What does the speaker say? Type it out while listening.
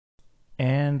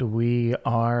And we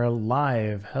are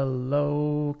live.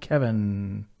 Hello,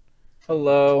 Kevin.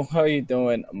 Hello, how are you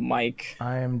doing, Mike?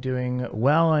 I am doing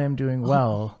well. I am doing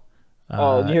well.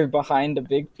 Oh, Uh, you're behind a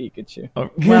big Pikachu.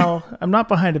 well, I'm not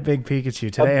behind a big Pikachu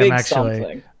A today. I'm big actually,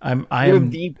 something. I'm, I You're am,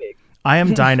 the big. I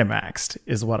am Dynamaxed,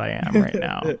 is what I am right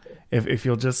now. If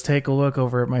you'll just take a look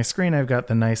over at my screen, I've got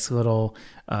the nice little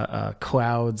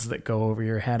clouds that go over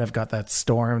your head. I've got that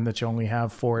storm that you only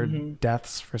have 4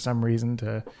 deaths for some reason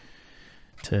to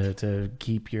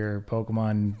keep your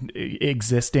Pokemon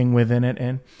existing within it.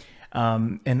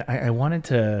 And I wanted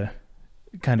to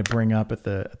kind of bring up at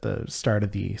the start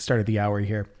of the hour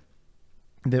here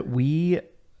that we're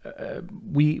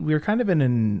kind of in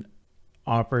an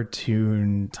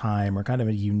opportune time, or kind of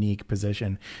a unique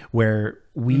position where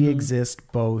we exist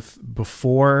both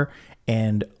before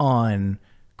and on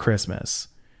Christmas,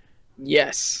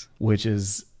 Yes. which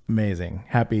is amazing.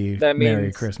 Happy That Merry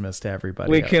means Christmas to everybody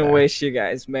we out can there. wish you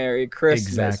guys Merry Christmas,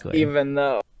 Exactly. even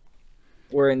though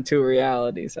we're in two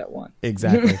realities at once.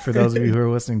 Exactly. For those of you who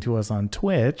are listening to us on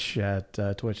Twitch at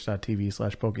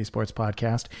twitch.tv/PokeSports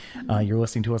Podcast, you're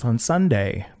listening to us on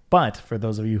Sunday. But for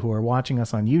those of you who are watching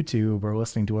us on YouTube or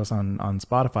listening to us on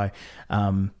Spotify,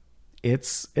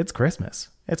 it's Christmas.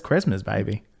 It's Christmas,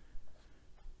 baby.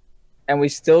 And we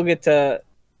still get to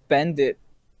spend it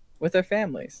with our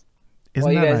families. Isn't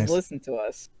While you that guys nice? listen to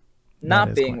us, That not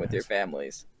is being quite with nice. your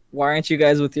families. Why aren't you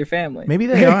guys with your family? Maybe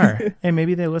they are. Hey,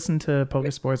 maybe they listen to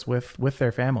PokeSports with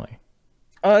their family.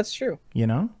 Oh, that's true. You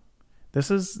know,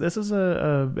 this is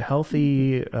a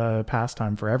healthy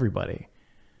pastime for everybody.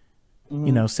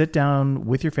 You know, sit down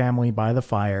with your family by the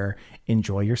fire,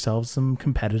 enjoy yourselves some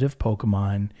competitive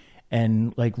Pokemon,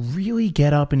 and like really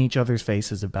get up in each other's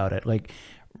faces about it. Like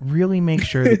really make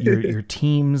sure that your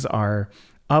teams are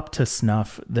up to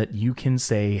snuff, that you can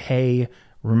say, hey,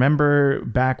 remember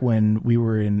back when we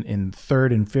were in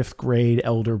third and fifth grade,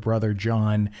 elder brother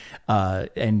John,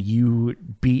 and you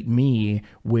beat me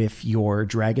with your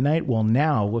Dragonite? Well,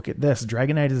 now look at this.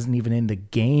 Dragonite isn't even in the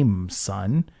game,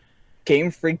 son.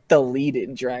 Game Freak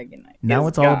deleted Dragonite. Now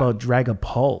it's all about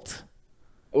Dragapult.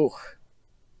 Ooh,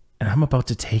 And I'm about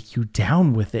to take you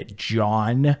down with it,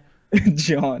 John.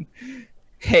 John.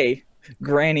 Hey,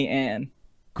 Granny Ann.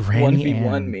 Granny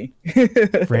 1v1 Ann. me.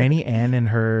 Granny Ann and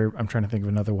her, I'm trying to think of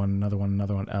another one.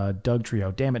 Doug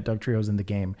Trio. Damn it, Doug Trio's in the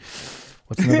game.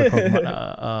 What's another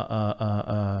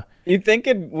Pokemon? You'd think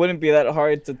it wouldn't be that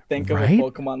hard to think of a Right?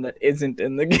 Pokemon that isn't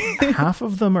in the game. Half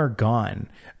of them are gone.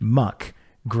 Muck.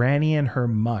 Granny and her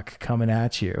Muck coming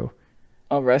at you.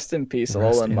 Oh, rest in peace,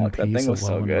 Rest Alolan in Muck. That peace, thing was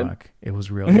so Alolan good. Muck. It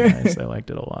was really nice. I liked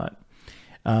it a lot.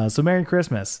 So Merry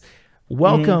Christmas.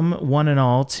 Welcome one and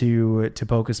all to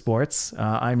PokeSports.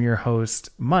 I'm your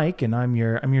host, Mike, and I'm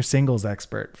your singles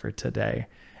expert for today.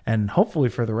 And hopefully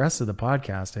for the rest of the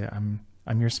podcast,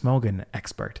 I'm your Smogon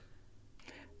expert.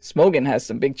 Smogon has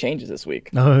some big changes this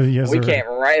week. Oh, yes, We sir. came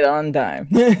right on time.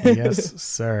 Yes,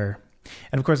 sir.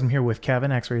 And of course, I'm here with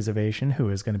Kevin, X-Rays Ovation, who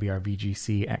is going to be our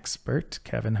VGC expert.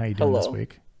 Kevin, how you doing this Hello.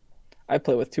 week? I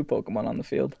play with 2 Pokemon on the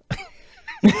field.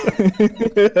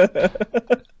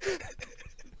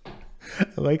 I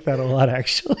like that a lot,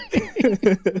 actually.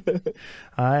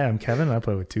 Hi, I'm Kevin. I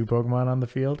play with 2 Pokemon on the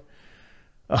field.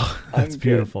 Oh, that's I'm good.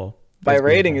 beautiful. My That's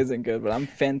rating beautiful. isn't good, but I'm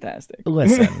fantastic.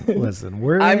 Listen.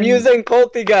 I'm using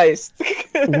Poltegeist.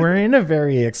 We're in a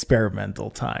very experimental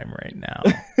time right now.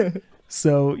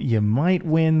 So you might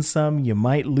win some, you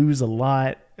might lose a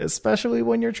lot, especially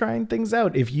when you're trying things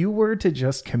out. If you were to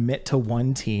just commit to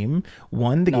one team,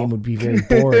 one, the game would be very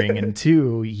boring, and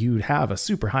 2, you'd have a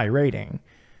super high rating.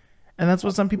 And that's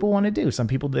what some people want to do. Some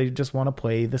people, they just want to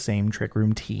play the same Trick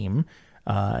Room team,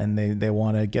 and they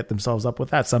want to get themselves up with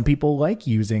that. Some people like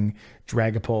using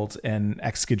Dragapult and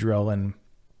Excadrill and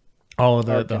all of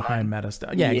the high meta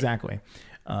stuff. Yeah, exactly.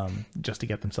 Just to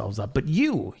get themselves up. But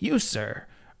you, sir,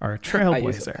 are a I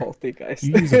use a trailblazer. Poltegeist.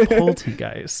 You use a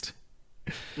Poltegeist.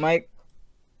 Mike,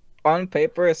 on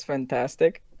paper is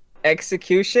fantastic.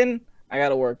 Execution, I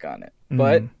gotta work on it.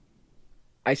 But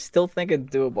I still think it's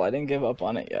doable. I didn't give up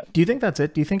on it yet. Do you think that's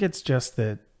it? Do you think it's just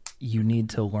that you need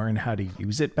to learn how to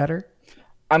use it better?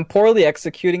 I'm poorly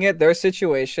executing it. There are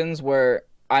situations where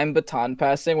I'm baton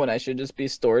passing when I should just be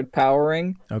stored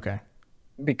powering Okay.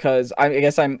 because I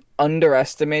guess I'm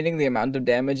underestimating the amount of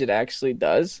damage it actually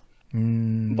does. I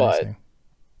But see.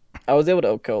 I was able to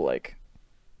OHKO like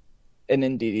an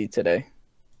NDD today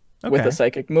with Okay. a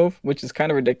psychic move, which is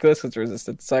kind of ridiculous because it's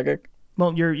resisted to psychic.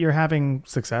 Well, you're having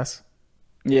success.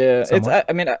 Yeah, Somewhat.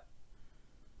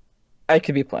 I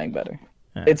could be playing better.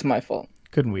 Yeah. It's my fault.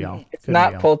 Couldn't we all? It's Couldn't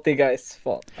not we all? Poltegeist's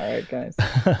fault. All right, guys.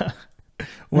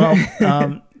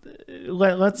 Well,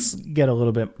 let's get a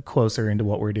little bit closer into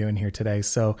what we're doing here today.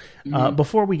 So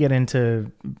before we get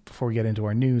into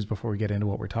our news, before we get into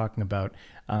what we're talking about,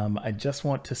 I just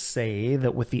want to say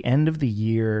that with the end of the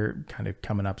year kind of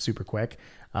coming up super quick,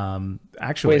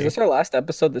 actually, wait, is this our last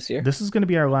episode this year? This is going to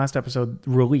be our last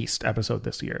released episode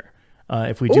this year.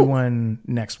 If we do one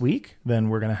next week, then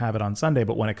we're going to have it on Sunday.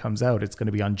 But when it comes out, it's going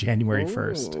to be on January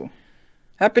 1st.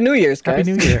 Happy New Year's, guys.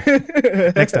 Happy New Year.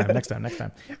 Next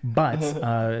time.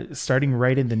 But starting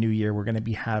right in the new year, we're going to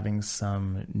be having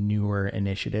some newer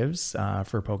initiatives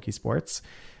for Pokesports.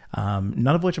 None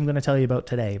of which I'm going to tell you about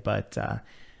today, but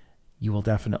you will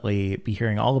definitely be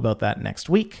hearing all about that next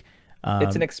week.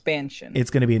 It's an expansion. It's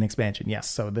going to be an expansion, yes.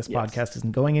 So this podcast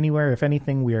isn't going anywhere. If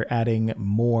anything, we are adding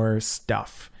more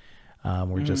stuff.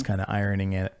 We're just kind of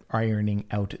ironing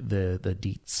out the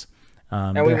deets.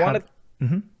 And we want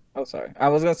to... Oh, sorry. I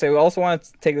was going to say, we also want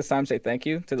to take this time to say thank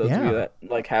you to those of you that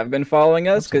like have been following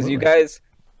us, because you guys,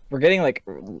 we're getting like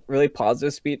really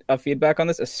positive feedback on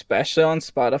this, especially on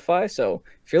Spotify. So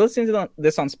if you're listening to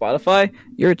this on Spotify,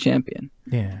 you're a champion.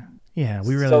 Yeah. Yeah,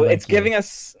 we really so like it's giving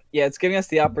us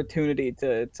the opportunity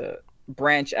to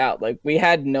branch out. Like we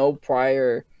had no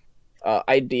prior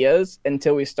ideas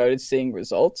until we started seeing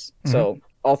results. So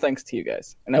all thanks to you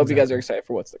guys. And I hope you guys are excited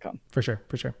for what's to come. For sure.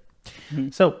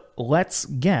 So let's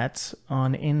get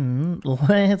right into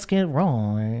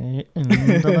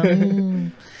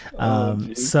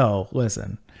so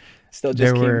listen, still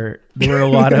just there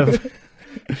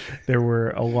were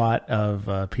a lot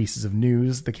of pieces of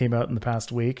news that came out in the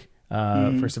past week.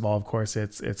 First of all, of course,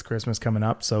 it's Christmas coming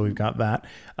up, so we've got that.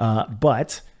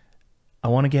 But I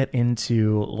want to get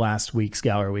into last week's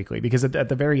Galar Weekly, because at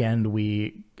the very end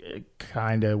we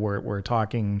kind of were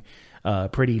talking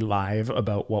pretty live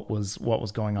about what was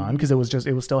going on, because it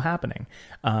was still happening.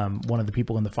 One of the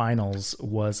people in the finals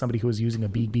was somebody who was using a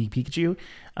big Pikachu,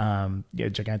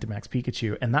 Gigantamax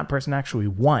Pikachu, and that person actually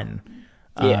won.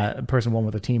 A person won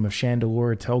with a team of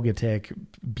Chandelure, Togetic,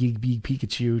 Big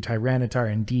Pikachu, Tyranitar,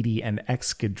 Indeedee, and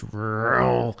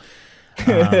Excadrill.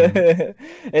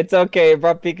 It's okay. It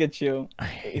brought Pikachu.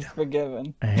 He's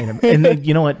forgiven. I hate him. And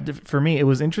you know what? For me, it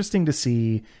was interesting to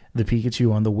see the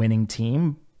Pikachu on the winning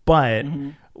team. But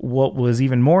what was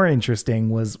even more interesting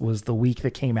was the week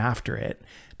that came after it,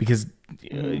 because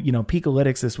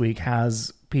Pikalytics this week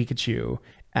has Pikachu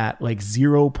at like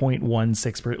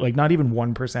 0.16%, like not even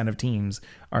 1% of teams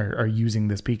are using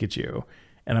this Pikachu.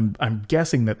 And I'm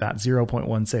guessing that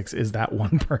 0.16 is that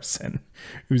one person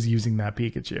who's using that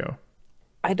Pikachu.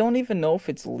 I don't even know if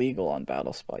it's legal on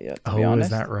BattleSpot yet, to be honest.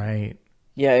 Is that right?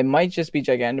 Yeah, it might just be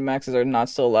Gigantamaxes are not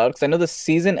still allowed, because I know the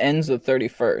season ends the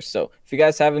 31st. So if you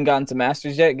guys haven't gotten to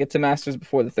Masters yet, get to Masters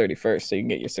before the 31st so you can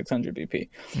get your 600 BP.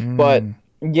 But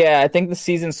yeah, I think the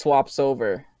season swaps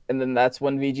over, and then that's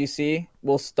when VGC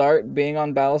will start being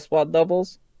on BattleSpot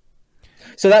doubles.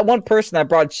 So that one person that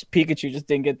brought Pikachu just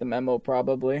didn't get the memo,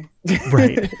 probably.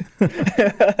 Right.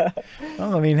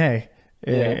 Well, I mean, hey,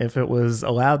 if it was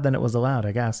allowed, then it was allowed,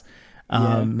 I guess.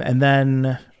 And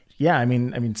then... Yeah, I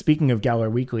mean, speaking of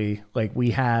Galar Weekly, like we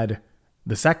had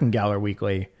the second Galar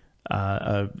Weekly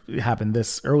happened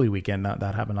this early weekend.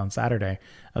 That happened on Saturday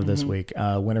of this week.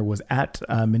 Winner was at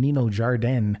Menino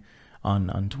Jardin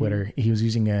on Twitter. He was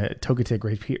using a Togetic,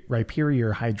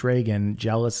 Rhyperior, Hydreigon,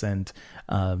 Jellicent,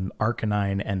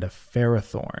 Arcanine, and a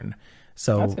Ferrothorn.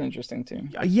 So that's an interesting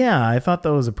team. Yeah, I thought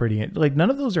that was a pretty... Like,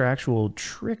 none of those are actual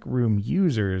Trick Room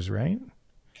users, right?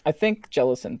 I think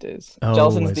Jellicent is.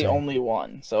 Jellicent's the only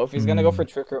one. So if he's going to go for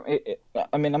Trick Room...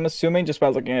 I mean, I'm assuming just by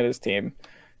looking at his team,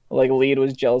 like, lead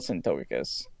was Jellicent,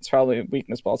 Togekiss. It's probably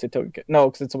weakness policy, Togekiss.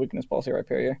 No, because it's a weakness policy,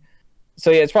 Rhyperior.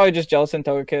 So yeah, it's probably just Jellicent,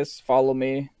 Togekiss, Follow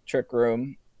Me, Trick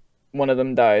Room. One of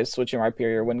them dies, switching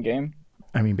Rhyperior, win game.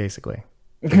 I mean, basically.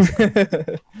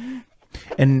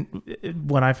 And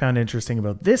what I found interesting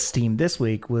about this team this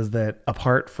week was that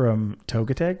apart from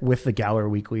Togetic, with the Galar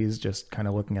Weeklies, just kind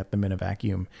of looking at them in a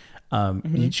vacuum,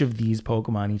 each of these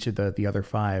Pokemon, each of the other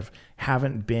 5,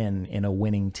 haven't been in a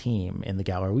winning team in the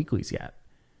Galar Weeklies yet.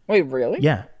 Wait, really?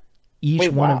 Yeah. Each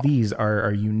one of these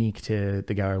are unique to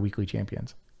the Galar Weekly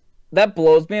champions. That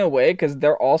blows me away, because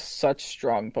they're all such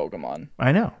strong Pokemon.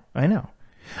 I know.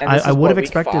 I would have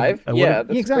expected.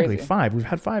 Exactly. Crazy. 5. We've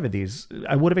had 5 of these.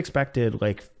 I would have expected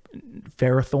like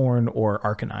Ferrothorn or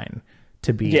Arcanine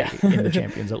to be in the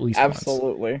champions at least.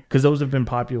 Absolutely. Because those have been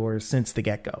popular since the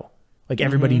get-go. Like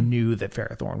everybody knew that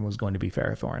Ferrothorn was going to be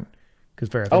Ferrothorn, because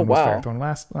Ferrothorn was Ferrothorn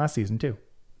last season too.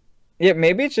 Yeah,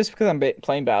 maybe it's just because I'm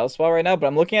playing BattleSpot right now, but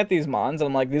I'm looking at these Mons and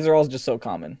I'm like, these are all just so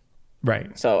common.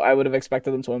 Right. So I would have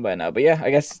expected them to win by now. But yeah,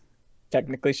 I guess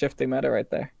technically shifting meta right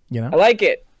there. You know? I like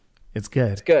it. It's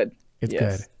good. It's good. It's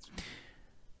good.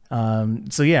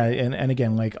 So yeah, and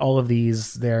again, like all of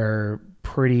these, they're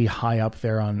pretty high up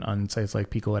there on sites like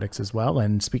Picolytics as well.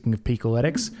 And speaking of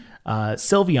Picolytics,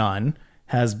 Sylveon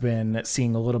has been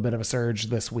seeing a little bit of a surge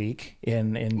this week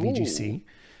in VGC,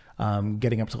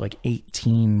 getting up to like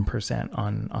 18%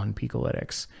 on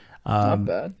Picolytics. Not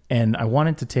bad. And I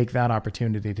wanted to take that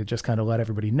opportunity to just kind of let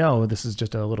everybody know, this is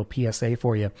just a little PSA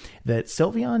for you, that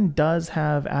Sylveon does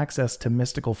have access to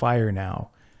Mystical Fire now.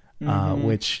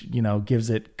 Which, you know,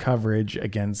 gives it coverage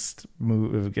against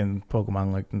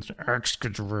Pokemon like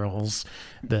Excadrills,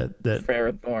 that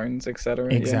Ferrothorns,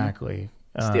 etc. exactly.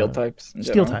 Yeah. Steel types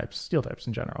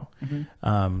in general.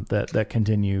 That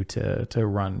continue to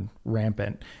run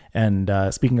rampant. And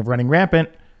speaking of running rampant,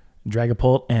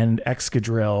 Dragapult and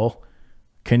Excadrill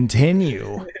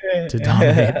continue to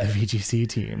dominate the VGC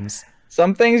teams.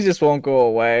 Some things just won't go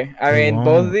away. I mean,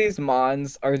 both of these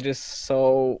mons are just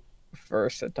so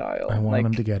versatile. I want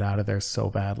them to get out of there so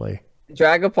badly.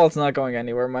 Dragapult's not going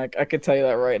anywhere, Mike. I could tell you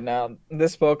that right now.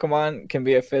 This Pokemon can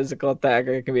be a physical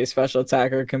attacker, it can be a special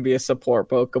attacker, it can be a support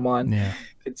Pokemon. Yeah.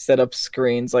 It can set up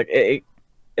screens. Like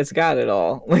it's got it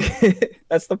all. Like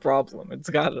that's the problem. It's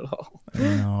got it all.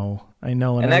 I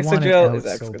know, and I want it out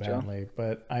so badly,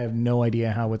 but I have no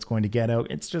idea how it's going to get out.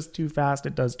 It's just too fast.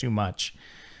 It does too much.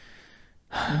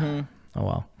 Oh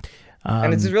well.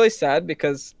 And it's really sad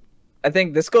because I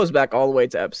think this goes back all the way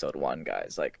to episode 1,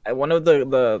 guys. Like one of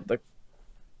the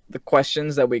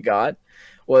questions that we got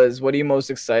was, what are you most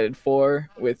excited for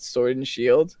with Sword and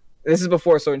Shield? This is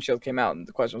before Sword and Shield came out, and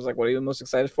the question was like, what are you most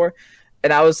excited for?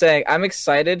 And I was saying I'm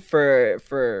excited for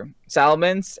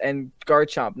Salamence and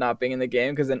Garchomp not being in the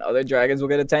game, because then other dragons will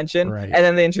get attention. Right. And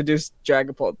then they introduced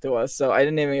Dragapult to us, so I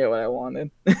didn't even get what I wanted.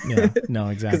 Yeah, no,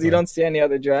 exactly. Because you don't see any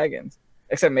other dragons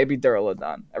except maybe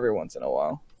Duraludon every once in a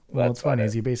while. Well, what's funny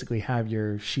is you basically have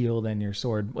your shield and your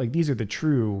sword. Like, these are the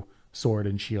true sword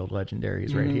and shield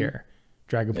legendaries right here.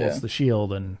 Dragapult's the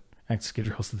shield and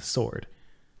Excadrill's the sword.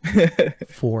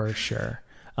 For sure.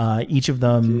 Each of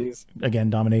them, again,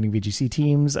 dominating VGC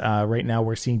teams. Right now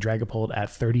we're seeing Dragapult at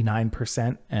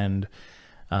 39% and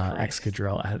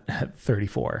Excadrill at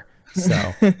 34%. So,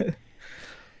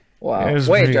 wow.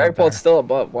 Wait, Dragapult's still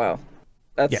above. Wow.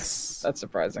 That's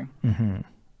surprising.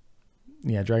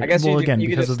 Yeah, I guess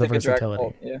because of the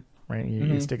versatility. Yeah. Right,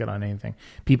 you stick it on anything.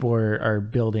 People are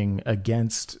building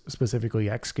against specifically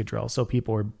Excadrill, so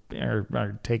people are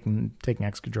taking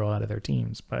Excadrill out of their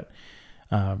teams. But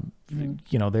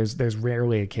you know, there's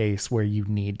rarely a case where you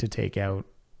need to take out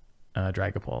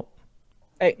Dragapult.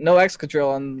 Hey, no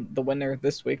Excadrill on the winner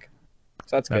this week,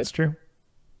 so that's good. That's true.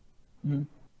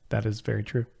 That is very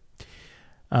true.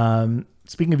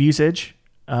 Speaking of usage,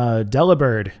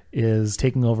 Delibird is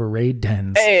taking over raid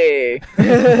dens. Hey!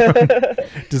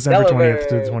 December 20th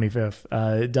to the 25th.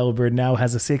 Delibird now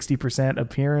has a 60%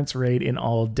 appearance rate in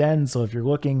all dens. So if you're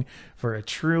looking for a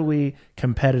truly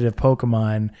competitive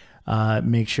Pokemon,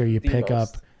 make sure you pick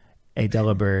up a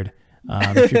Delibird.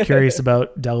 If you're curious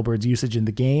about Delibird's usage in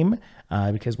the game,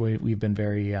 because we've been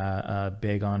very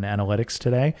big on analytics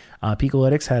today,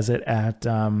 Picolytics has it at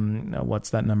what's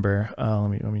that number? Let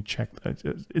me check.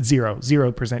 It's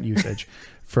 0% usage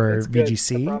for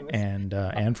VGC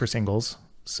and for singles.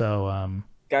 So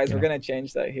guys, we're gonna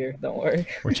change that here. Don't worry.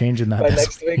 We're changing that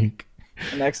this week.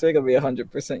 Next week it'll be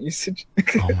 100% usage.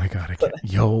 Oh my god!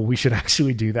 We should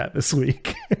actually do that this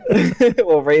week.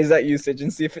 We'll raise that usage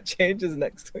and see if it changes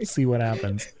next week. See what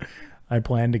happens. I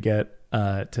plan to get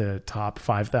to top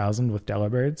 5,000 with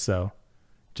Delibird, so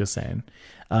just saying.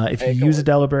 If you use a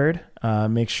Delibird,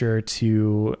 make sure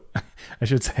to. I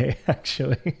should say,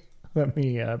 actually, let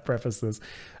me preface this.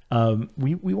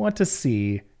 We want to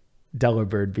see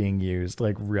Delibird being used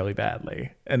like really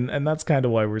badly, and that's kind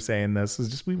of why we're saying this, is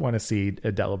just we want to see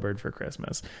a Delibird for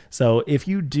Christmas. So if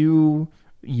you do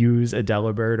use a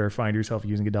Delibird or find yourself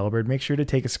using a Delibird, make sure to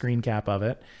take a screen cap of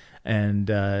it and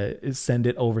send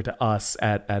it over to us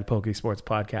at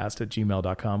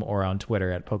pokesportspodcast@gmail.com or on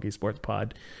Twitter at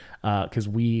pokesportspod, because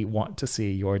we want to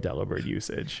see your Delibird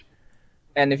usage.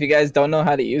 And if you guys don't know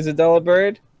how to use a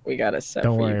Delibird, we got a set.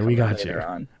 Don't worry, we got you.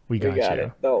 We got you.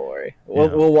 It. Don't worry.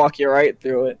 We'll walk you right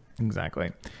through it.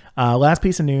 Exactly. Last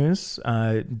piece of news,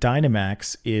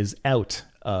 Dynamax is out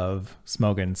of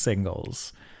Smogon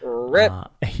singles. Rip.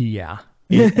 Yeah.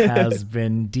 It has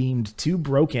been deemed too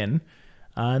broken,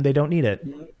 and they don't need it.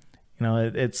 You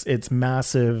know, it's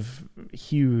massive,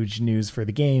 huge news for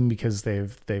the game, because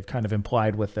they've kind of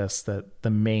implied with this that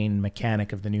the main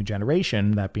mechanic of the new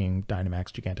generation, that being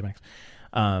Dynamax, Gigantamax,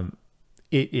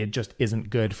 it just isn't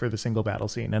good for the single battle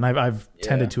scene. And I've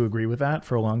tended to agree with that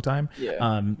for a long time.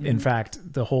 Yeah. In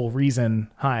fact, the whole reason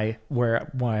why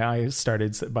I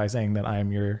started by saying that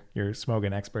I'm your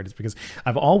Smogon expert is because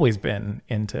I've always been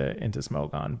into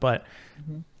Smogon, but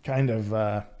kind of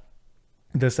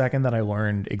the second that I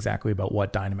learned exactly about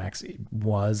what Dynamax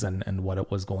was and what it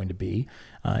was going to be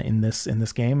in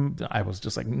this game, I was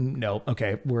just like, no,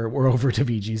 okay, we're over to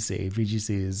VGC.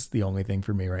 VGC is the only thing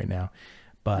for me right now.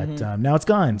 But now it's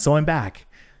gone, so I'm back.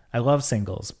 I love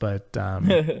singles, but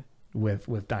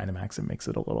with Dynamax, it makes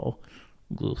it a little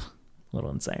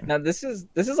insane. Now this is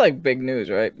like big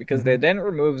news, right? Because they didn't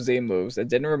remove Z moves, they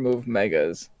didn't remove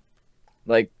Megas.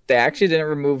 Like they actually didn't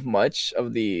remove much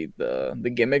of the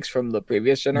gimmicks from the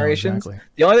previous generations. No, exactly.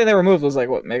 The only thing they removed was like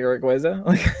what, Mega Rayquaza?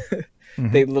 Like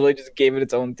they literally just gave it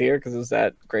its own tier because it was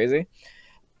that crazy.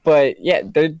 But yeah,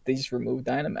 they just removed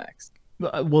Dynamax.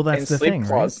 Well, that's the Sleep thing,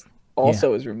 Clause right?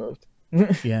 Also is removed. Yeah,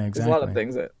 exactly. There's a lot of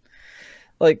things that,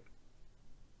 like,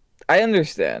 I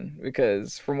understand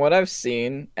because from what I've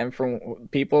seen and from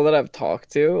people that I've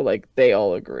talked to, like, they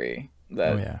all agree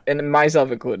that, and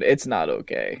myself included, it's not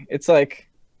okay. It's like,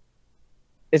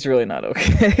 it's really not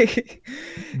okay.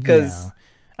 Because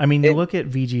I mean, you look at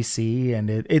VGC and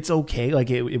it's okay. Like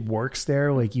it works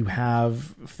there. Like you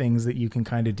have things that you can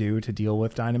kind of do to deal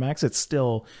with Dynamax. It's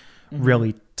still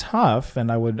really tough.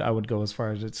 And I would go as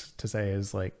far as to say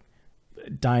is like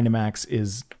Dynamax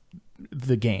is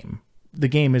the game. The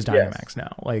game is Dynamax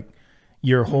now. Like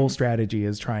your whole strategy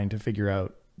is trying to figure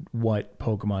out what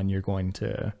Pokemon you're going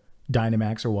to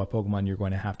Dynamax or what Pokemon you're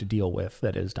going to have to deal with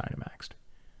that is Dynamaxed.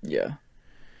 Yeah,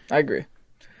 I agree.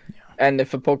 And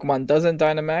if a Pokemon doesn't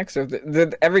Dynamax,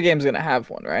 or every game's gonna have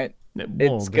one, right?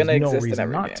 Well, it's gonna exist in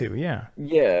every game. To, yeah.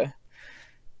 Yeah.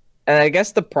 And I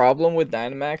guess the problem with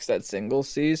Dynamax that single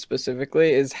sees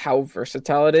specifically is how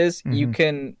versatile it is. You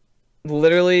can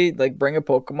literally like bring a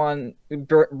Pokemon,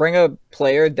 bring a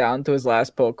player down to his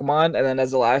last Pokemon, and then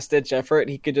as a last ditch effort,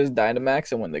 he could just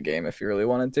Dynamax and win the game if he really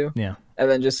wanted to. Yeah. And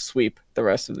then just sweep the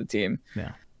rest of the team.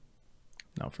 Yeah.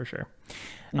 No, for sure.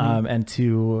 And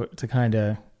to kind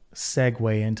of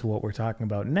segue into what we're talking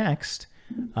about next,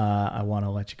 I want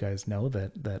to let you guys know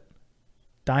that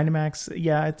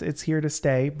Dynamax, it's here to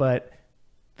stay, but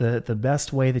the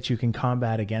best way that you can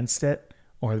combat against it,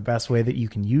 or the best way that you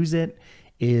can use it,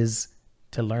 is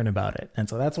to learn about it. And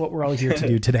so that's what we're all here to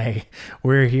do today.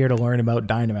 We're here to learn about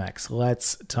Dynamax.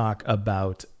 Let's talk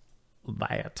about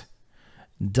that.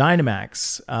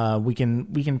 Dynamax,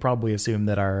 we can probably assume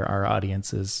that our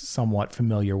audience is somewhat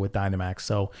familiar with Dynamax,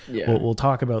 so we'll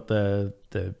talk about the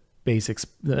basics,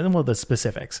 the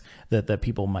specifics that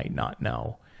people might not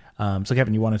know. So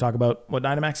Kevin, you want to talk about what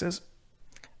Dynamax is?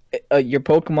 Your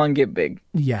Pokemon get big.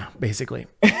 Yeah, basically.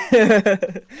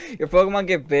 Your Pokemon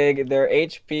get big, their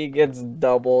HP gets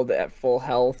doubled at full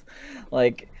health.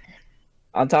 Like,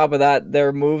 on top of that,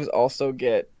 their moves also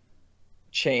get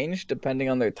changed depending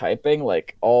on their typing.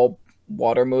 Like, all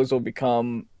water moves will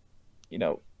become,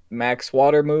 max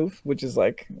water move, which is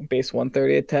like base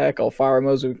 130 attack. All fire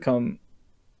moves will become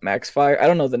max fire. I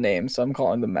don't know the name, so I'm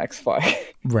calling them max fire.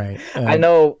 Right. I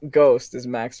know Ghost is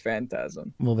max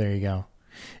phantasm. Well, there you go.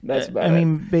 That's bad. I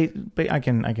mean, I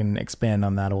can expand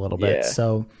on that a little bit.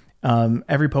 So,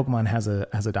 every Pokemon has a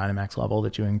Dynamax level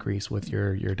that you increase with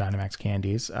your Dynamax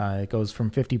candies. It goes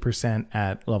from 50%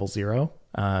 at level 0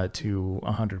 to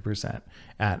 100%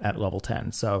 at level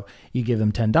 10. So you give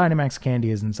them 10 Dynamax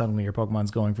candies, and suddenly your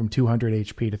Pokemon's going from 200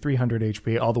 HP to 300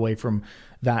 HP, all the way from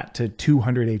that to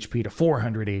 200 HP to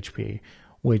 400 HP,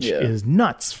 which is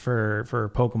nuts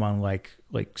for Pokemon like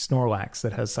Snorlax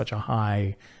that has such a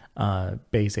high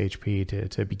base HP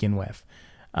to begin with.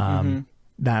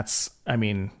 That's, I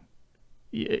mean,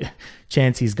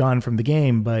 Chansey's gone from the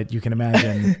game, but you can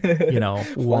imagine,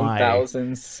 why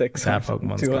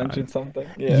 1,600 something.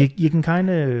 Yeah. You can kind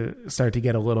of start to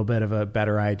get a little bit of a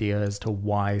better idea as to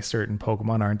why certain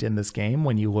Pokemon aren't in this game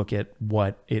when you look at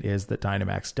what it is that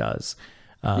Dynamax does.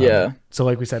 So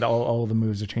like we said, all the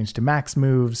moves are changed to max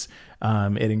moves.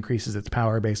 It increases its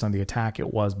power based on the attack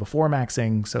it was before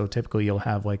maxing. So typically you'll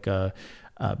have like a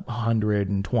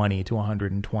 120 to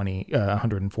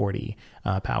 140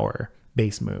 power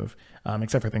base move,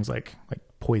 except for things like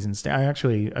Poison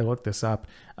Sting. I looked this up.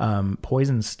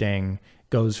 Poison Sting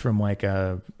goes from like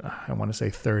I want to say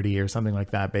 30 or something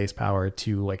like that base power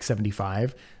to like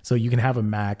 75. So you can have a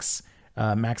max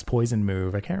poison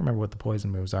move. I can't remember what the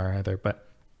poison moves are either, but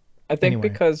I think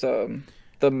because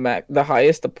the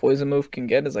highest the poison move can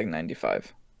get is like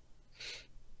 95.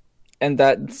 And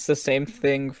that's the same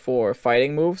thing for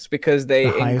fighting moves because they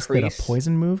the highest that a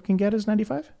poison move can get is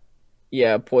 95?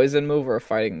 Yeah, poison move or a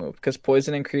fighting move. Because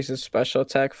poison increases special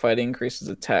attack, fighting increases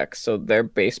attack. So their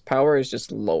base power is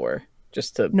just lower,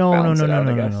 just to No, no, balance no, it no, out, I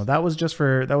no, no, no. guess. That was just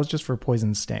for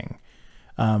poison sting.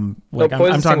 No, I'm poison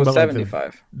sting talking was about like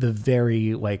 75. the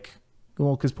very like,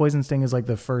 well, because poison sting is like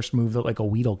the first move that like a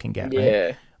Weedle can get, right?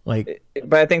 Yeah. Like,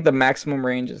 But I think the maximum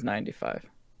range is 95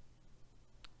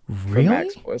 for max really?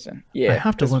 poison. I Yeah,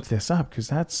 have to because look this up because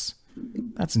that's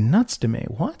nuts to me.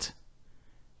 What?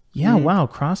 Yeah, wow.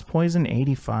 Cross poison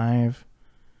 85,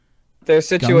 there's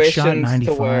gunshot situations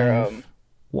to where 95.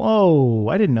 Whoa,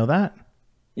 I didn't know that.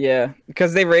 yeah,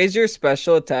 because they raise your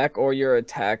special attack or your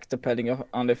attack depending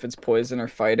on if it's poison or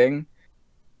fighting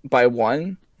by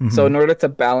one. So in order to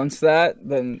balance that,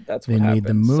 then that's They what made the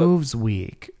happens. So moves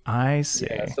weak. I see.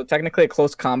 yeah, so technically, a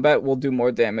close combat will do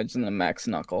more damage than the max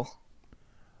knuckle.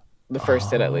 The first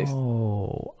hit, at least.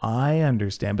 Oh, I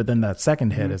understand. But then that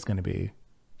second hit is going to be,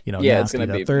 Yeah, it's nasty.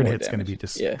 gonna That be third more hit's going to be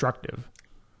damage. Yeah. destructive.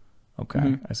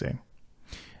 Okay, I see.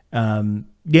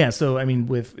 Yeah, so I mean,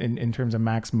 in terms of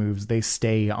max moves, they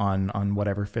stay on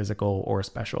whatever physical or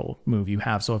special move you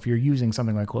have. So if you're using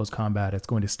something like close combat, it's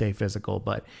going to stay physical.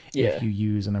 But Yeah. if you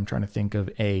use, and I'm trying to think of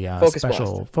a Focus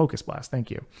special Blast. focus blast, thank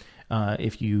you.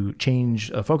 If you change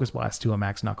a focus blast to a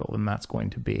max knuckle, then that's going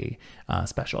to be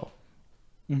special.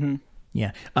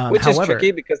 Yeah. Which is However,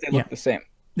 tricky because they look yeah. the same.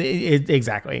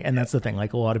 Exactly, and that's the thing.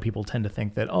 Like a lot of people tend to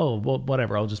think that, oh, well,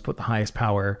 whatever. I'll just put the highest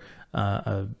power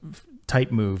type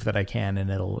move that I can, and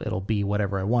it'll be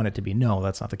whatever I want it to be. No,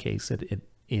 that's not the case. It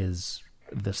is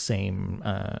the same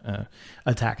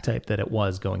attack type that it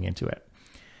was going into it.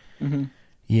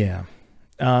 Yeah.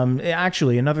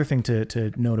 Actually, another thing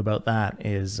to note about that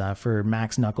is for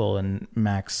Max Knuckle and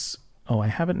Max. Oh, I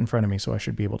have it in front of me, so I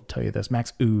should be able to tell you this.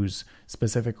 Max Ooze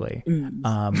specifically.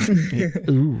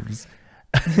 Ooze.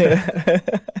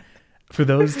 For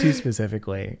those two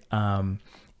specifically,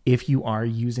 if you are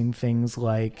using things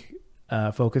like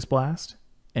Focus Blast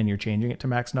and you're changing it to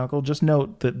Max Knuckle, just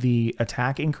note that the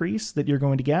attack increase that you're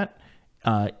going to get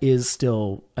is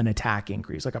still an attack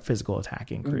increase, like a physical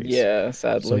attack increase. Yeah,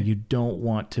 sadly. So you don't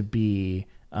want to be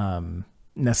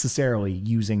necessarily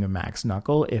using a Max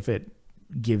Knuckle if it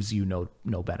gives you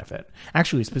no benefit.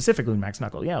 Actually, specifically Max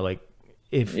Knuckle, yeah, like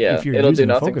if you're it'll do using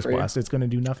a nothing Focus for you. Blast, it's going to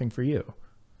do nothing for you.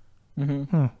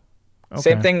 Okay.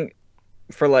 Same thing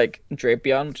for like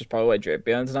Drapion, which is probably why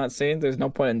Drapion's not seen. There's no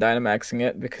point in Dynamaxing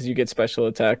it because you get special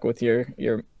attack with your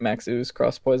Max Ooze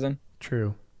cross poison.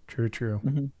 True.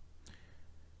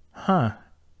 Huh.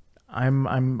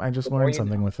 I just learned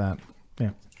something with that. Yeah.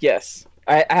 Yes.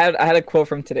 I had a quote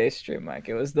from today's stream, Mike.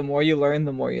 It was the more you learn,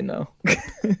 the more you know.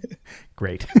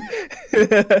 Great.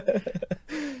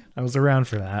 I was around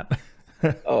for that.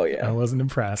 Oh I yeah. wasn't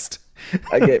impressed.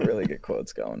 I get really good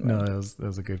quotes going, man. No, that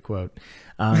was a good quote.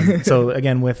 So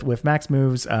again, with max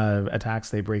moves, attacks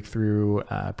they break through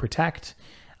protect.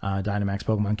 Dynamax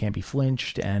Pokemon can't be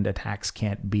flinched, and attacks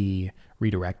can't be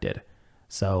redirected.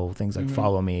 So things like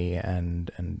follow me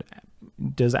and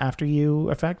does after you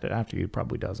affect it? After you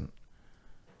probably doesn't.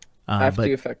 After but,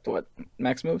 you affect what?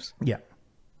 Max moves? Yeah.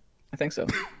 I think so.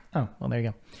 Oh, well, there you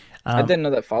go. I didn't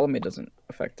know that follow me doesn't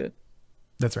affect it.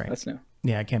 That's right. That's new.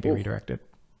 Yeah, it can't be Ooh. redirected.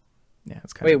 Yeah,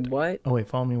 it's kind Wait, of. what? Oh wait,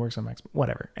 follow me works on max.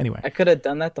 Whatever. Anyway. I could have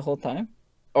done that the whole time?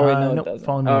 Oh, wait, no, it nope, doesn't.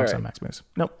 follow me All works right. on max moves.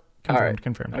 Nope. All Confirmed. right.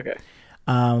 Confirmed. Okay.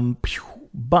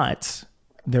 But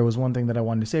there was one thing that I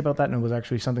wanted to say about that, and it was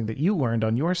actually something that you learned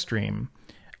on your stream,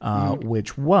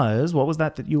 which was what was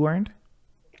that you learned?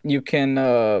 You can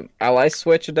ally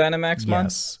switch a Dynamax mon?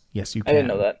 Yes, you I can. didn't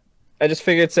know that. I just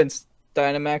figured since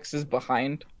Dynamax is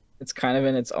behind, it's kind of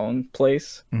in its own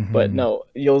place. But no,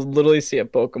 you'll literally see a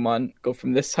Pokemon go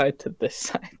from this side to this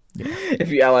side. If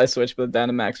you ally switch, but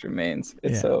Dynamax remains.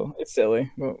 It's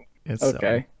silly. Well, It's okay.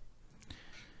 silly.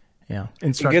 Yeah, A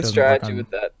Instruct good doesn't work strategy on- with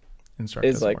that Instruct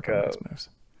is doesn't like, work on max moves.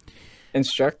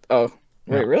 instruct. Oh,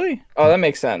 wait, Yeah. really? Oh, that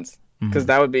makes sense. Because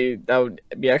that would be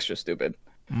extra stupid.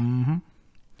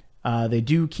 They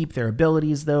do keep their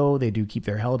abilities, though. They do keep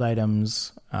their held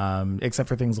items, except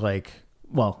for things like,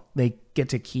 well, they get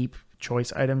to keep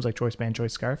choice items like Choice Band,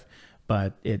 Choice Scarf,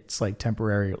 but it's like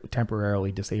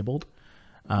temporarily disabled.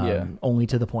 Only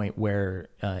to the point where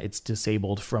it's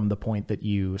disabled from the point that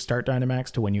you start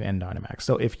Dynamax to when you end Dynamax.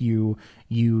 So if you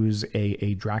use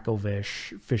a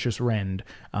Dracovish Vicious Rend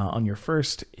on your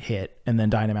first hit and then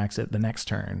Dynamax it the next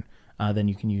turn, then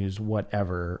you can use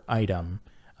whatever item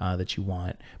that you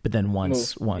want. But then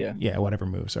once whatever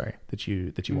move, that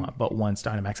you want. But once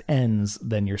Dynamax ends,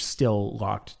 then you're still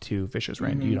locked to Vicious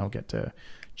Rend. You don't get to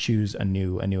choose a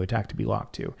new attack to be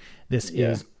locked to. This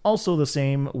is also the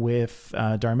same with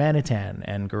Darmanitan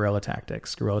and Gorilla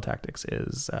Tactics. Gorilla Tactics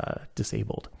is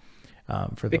disabled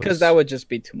for those. Because that would just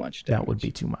be too much damage. That would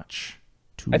be too much.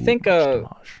 I think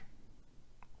damage.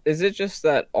 Is it just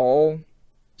that all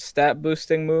stat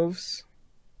boosting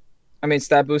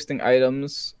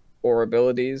items or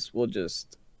abilities will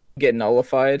just get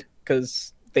nullified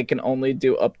because they can only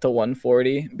do up to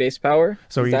 140 base power?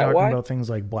 So are you talking about things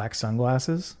like black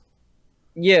sunglasses?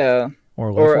 Yeah.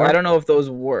 Or I don't know if those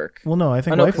work. Well, no, I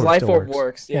think Life Orb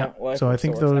works. Yeah. So I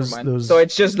think those. So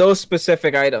it's just those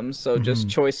specific items. So just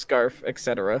Choice Scarf,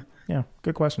 etc. Yeah,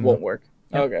 good question. Won't work.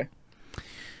 Yep. Okay.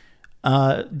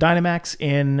 Dynamax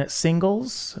in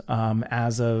singles,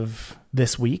 as of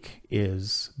this week,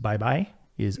 is bye-bye.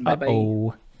 Is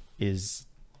bye-bye. Is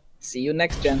see you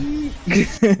next gen.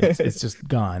 it's just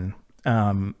gone.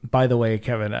 By the way,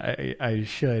 Kevin, I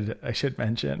should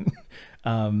mention.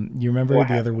 You remember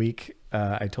the other week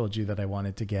I told you that I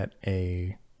wanted to get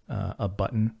a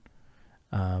button.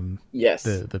 Yes.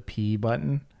 The P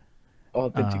button. Oh,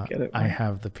 did you get it? I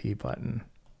have the P button.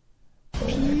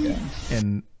 Oh my god.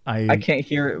 And I can't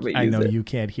hear it, but I know you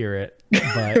can't hear it,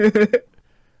 but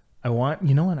I want,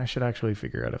 you know what? I should actually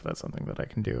figure out if that's something that I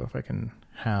can do, if I can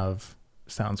have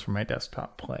sounds from my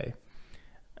desktop play.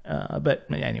 But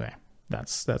anyway,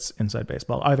 that's inside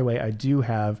baseball. Either way, I do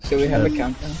have. Should we have a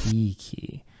countdown? E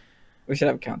key. We should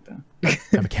have a countdown.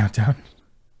 Have a countdown?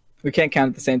 We can't count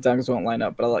at the same time because it won't line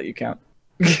up, but I'll let you count.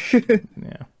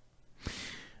 Yeah.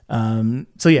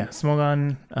 So yeah,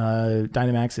 Smogon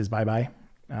Dynamax is bye-bye.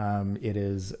 It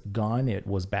is gone. It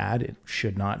was bad. It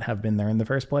should not have been there in the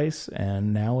first place,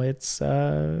 and now it's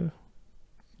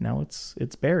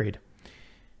buried.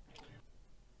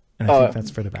 And I think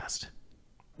that's for the best.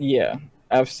 Yeah,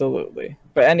 absolutely.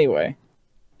 But anyway,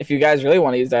 if you guys really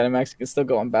want to use Dynamax, you can still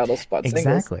go on Battle Spot Singles.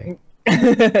 Exactly.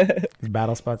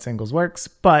 Battle Spot Singles works,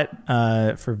 but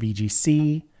for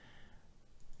VGC,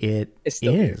 it's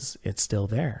still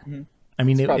there. Mm-hmm. I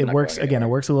mean, it works again. It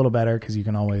works a little better because you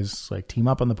can always like team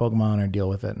up on the Pokemon or deal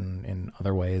with it in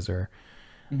other ways, or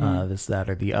this, that,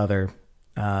 or the other.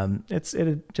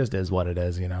 It just is what it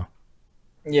is, you know.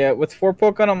 Yeah, with 4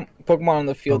 Pokemon on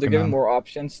the field, you're giving more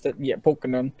options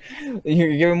Pokemon.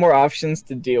 You're giving more options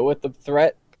to deal with the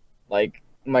threat. Like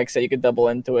Mike said, you could double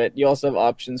into it. You also have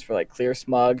options for like Clear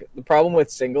Smog. The problem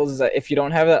with singles is that if you don't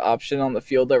have that option on the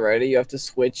field already, you have to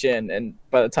switch in, and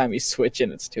by the time you switch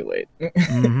in, it's too late.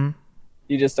 Mm-hmm.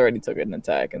 You just already took an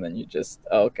attack, and then you just,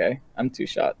 okay, I'm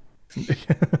 2-shot.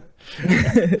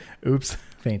 Oops,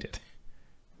 fainted.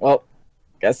 Well,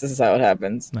 guess this is how it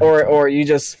happens. Nice. Or you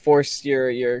just force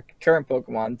your current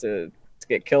Pokemon to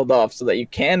get killed off so that you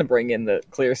can bring in the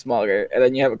Clear Smogger, and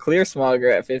then you have a Clear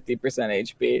Smogger at 50%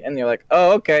 HP, and you're like,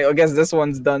 oh, okay, I guess this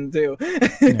one's done too.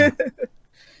 Yeah.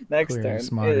 Next Clear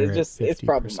turn. It's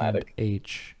problematic.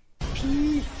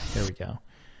 HP. There we go.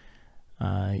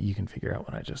 You can figure out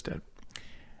what I just did.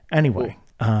 Anyway,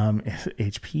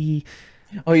 HP.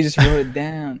 Oh, you just wrote it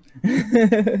down.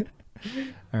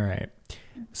 All right.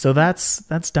 So that's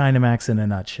Dynamax in a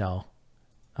nutshell.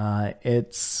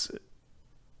 It's,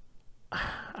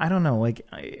 I don't know, like,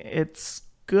 it's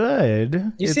good.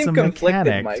 You it's seem a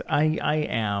conflicted, mechanic. Mike. I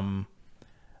am.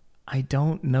 I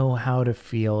don't know how to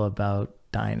feel about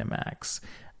Dynamax.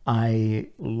 I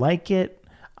like it.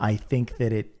 I think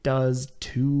that it does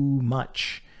too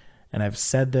much. And I've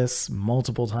said this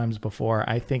multiple times before.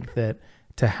 I think that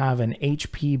to have an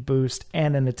HP boost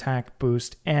and an attack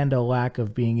boost and a lack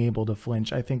of being able to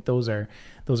flinch, I think those are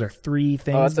 3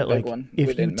 things that, like,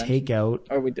 if you take out,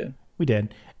 or we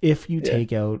did. If you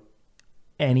take out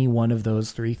any one of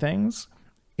those 3 things,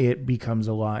 it becomes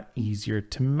a lot easier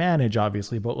to manage,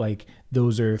 obviously. But like,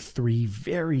 those are 3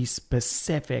 very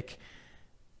specific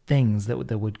things that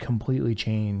would completely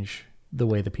change the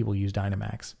way that people use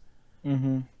Dynamax.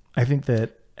 Mm-hmm. I think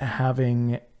that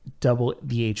having double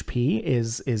the HP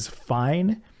is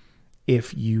fine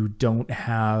if you don't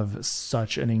have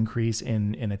such an increase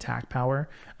in attack power,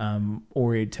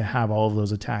 or to have all of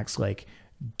those attacks like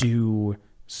do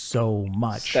so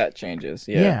much. Stat changes,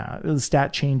 the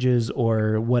stat changes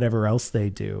or whatever else they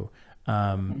do.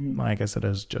 Like I said,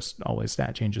 it's just always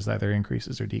stat changes, either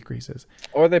increases or decreases.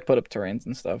 Or they put up terrains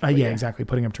and stuff. Yeah, exactly.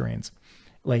 Putting up terrains.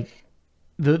 Like,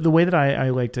 the way that I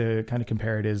like to kind of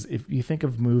compare it is, if you think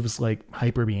of moves like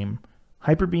Hyper Beam,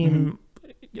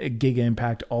 Giga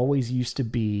Impact always used to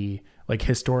be like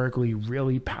historically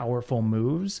really powerful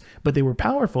moves, but they were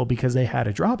powerful because they had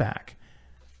a drawback.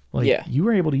 Like, you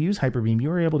were able to use Hyper Beam, you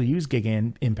were able to use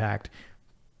Giga Impact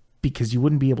because you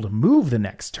wouldn't be able to move the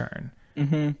next turn.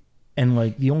 Mm-hmm. And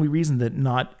like, the only reason that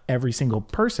not every single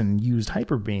person used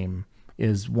Hyper Beam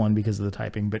is one, because of the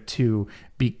typing, but two,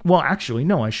 well, actually,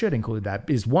 no, I should include that,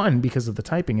 is one, because of the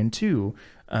typing, and two,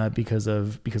 because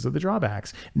of the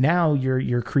drawbacks. Now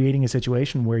you're creating a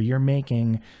situation where you're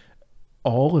making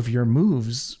all of your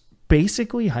moves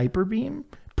basically hyper beam,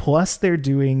 plus they're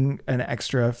doing an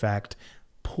extra effect,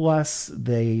 plus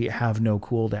they have no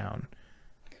cooldown.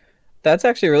 That's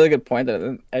actually a really good point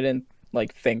that I didn't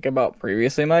like think about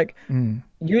previously, Mike.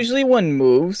 Usually when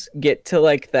moves get to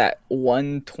like that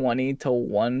 120 to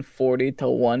 140 to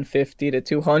 150 to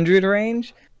 200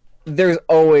 range, there's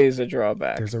always a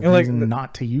drawback. There's a reason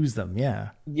not to use them.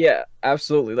 Yeah,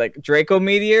 absolutely. Like Draco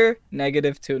Meteor,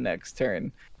 -2 next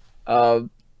turn.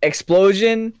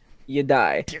 Explosion, you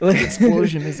die.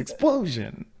 Explosion is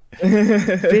explosion.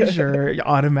 Fissure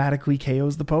automatically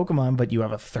KOs the Pokemon, but you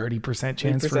have a 30%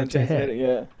 chance for it to hit.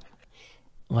 Yeah.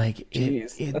 Like,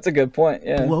 it that's a good point.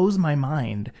 Yeah. Blows my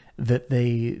mind that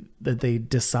they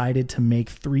decided to make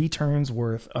 3 turns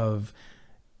worth of,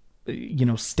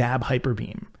 stab hyper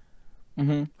beam.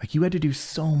 Like, you had to do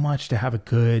so much to have a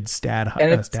good stab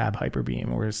hyper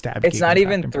beam or a stab. It's not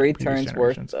even 3 turns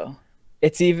worth though.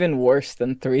 It's even worse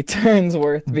than 3 turns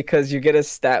worth, because you get a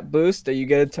stat boost or you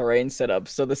get a terrain setup.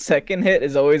 So the second hit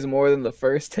is always more than the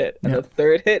first hit, and the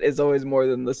third hit is always more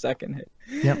than the second hit.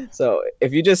 Yep. So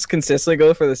if you just consistently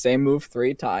go for the same move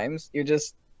 3 times, you're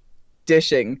just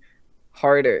dishing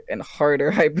harder and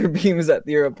harder hyper beams at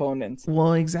your opponents.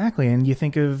 Well, exactly. And you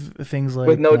think of things like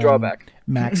with no drawback.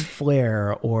 Max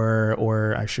Flare,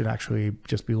 or I should actually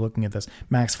just be looking at this.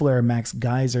 Max Flare, Max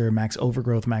Geyser, Max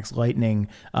Overgrowth, Max Lightning,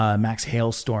 Max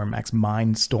Hailstorm, Max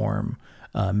Mindstorm,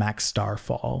 Max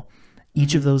Starfall.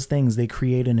 Each of those things, they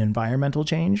create an environmental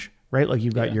change, right? Like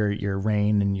you've got your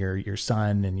rain and your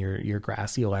sun and your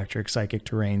grassy, electric, psychic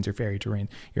terrains, your fairy terrain,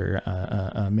 your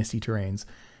misty terrains.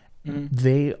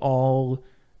 They all,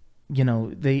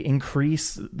 they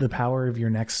increase the power of your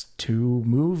next 2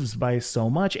 moves by so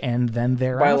much, and then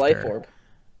thereafter. By a life orb.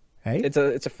 Hey? It's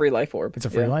a free life orb. It's a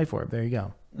free life orb. There you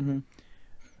go.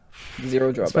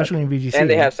 0 drawback. Especially in VGC. And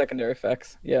they have secondary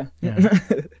effects. Yeah.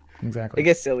 Exactly. It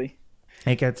gets silly.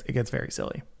 It gets very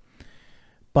silly.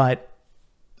 But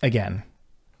again,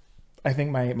 I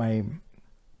think my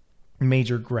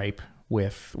major gripe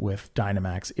with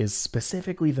Dynamax is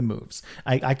specifically the moves.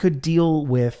 I could deal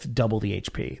with double the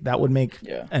HP. That would make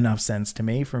enough sense to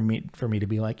me for me to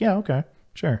be like, yeah, okay,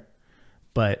 sure.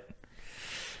 But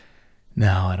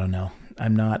no, I don't know.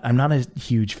 I'm not a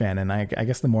huge fan, and I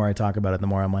guess the more I talk about it, the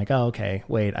more I'm like, oh, okay,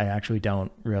 wait, I actually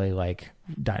don't really like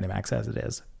Dynamax as it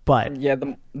is. But yeah,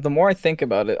 the more I think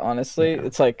about it, honestly,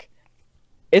 it's like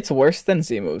it's worse than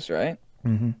Z moves, right?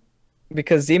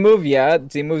 Because Z moves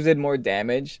did more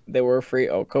damage. They were a free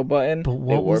Oko button. But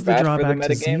what was the drawback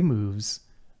to Z moves?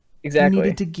 Exactly. You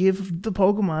needed to give the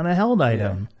Pokemon a held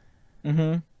item.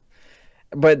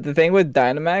 But the thing with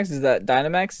Dynamax is that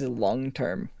Dynamax is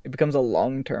long-term. It becomes a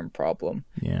long-term problem.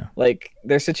 Yeah. Like,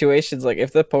 there's situations, like,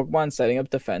 if the Pokemon's setting up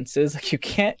defenses, like, you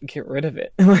can't get rid of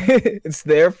it. It's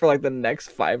there for, like, the next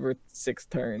 5 or 6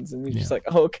 turns. And you're just like,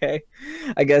 oh, okay.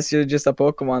 I guess you're just a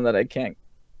Pokemon that I can't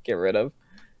get rid of.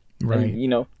 Right. And,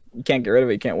 you can't get rid of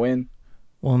it. You can't win.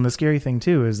 Well, and the scary thing,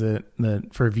 too, is that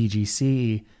for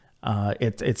VGC...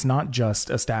 it's not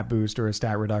just a stat boost or a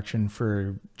stat reduction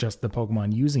for just the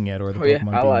Pokemon using it or the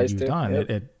Pokemon being used on it.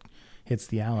 It hits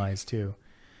the allies too.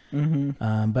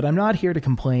 But I'm not here to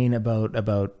complain about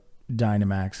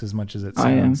Dynamax as much as it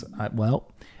sounds.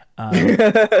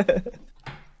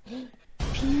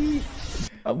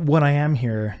 What I am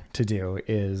here to do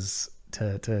is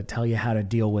to tell you how to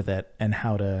deal with it and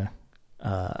how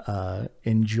to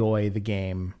enjoy the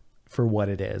game for what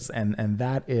it is. And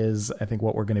that is, I think,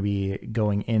 what we're going to be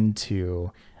going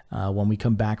into when we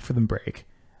come back from the break.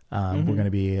 We're going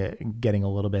to be getting a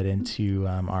little bit into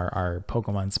our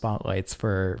Pokemon spotlights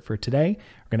for today.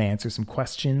 We're going to answer some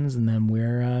questions, and then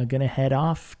we're going to head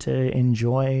off to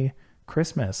enjoy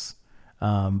Christmas.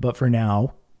 But for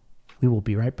now, we will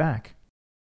be right back.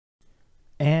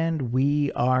 And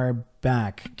we are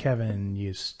back. Kevin,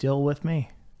 you still with me?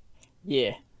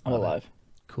 Yeah, I'm alive.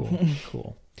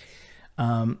 Cool.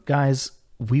 Guys,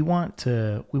 we want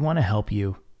to help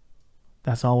you.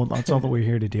 That's all that we're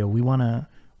here to do. We want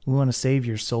to save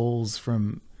your souls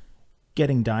from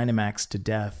getting Dynamax to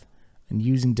death and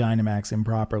using Dynamax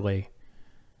improperly.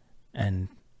 And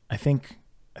I think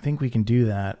we can do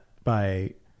that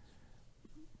by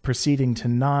proceeding to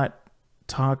not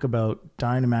talk about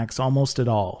Dynamax almost at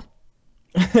all.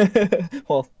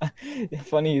 Well,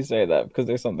 funny you say that, because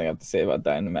there's something I have to say about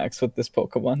Dynamax with this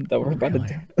Pokemon that we're about to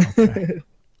do.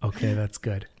 Okay, that's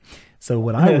good. So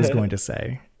what I was going to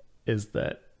say is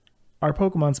that our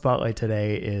Pokemon Spotlight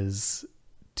today is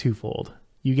twofold.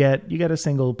 You get a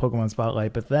single Pokemon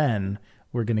Spotlight, but then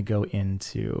we're going to go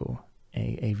into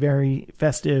a very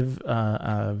festive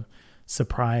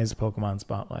surprise Pokemon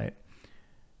Spotlight.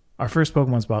 Our first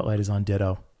Pokemon Spotlight is on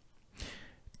Ditto.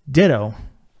 Ditto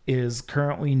is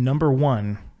currently number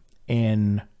 1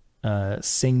 in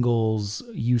singles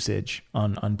usage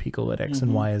on Pikalytics.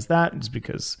 And why is that? It's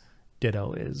because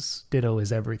Ditto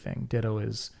is everything. Ditto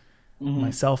is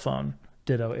my cell phone.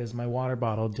 Ditto is my water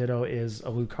bottle. Ditto is a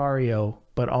Lucario,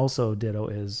 but also Ditto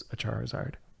is a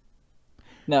Charizard.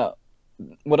 Now,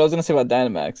 what I was going to say about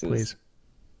Dynamax is, Please.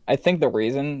 I think the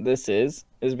reason this is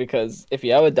because if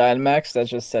you have a Dynamax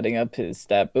that's just setting up his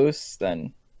stat boosts,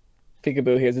 then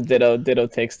Peekaboo, here's a Ditto. Ditto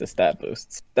takes the stat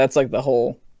boosts. That's like the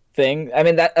whole thing. I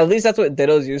mean, that at least that's what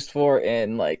Ditto's used for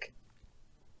in like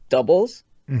doubles.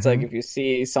 It's like if you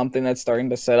see something that's starting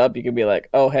to set up, you could be like,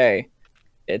 oh, hey,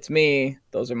 it's me.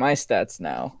 Those are my stats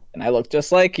now. And I look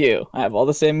just like you. I have all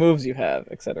the same moves you have,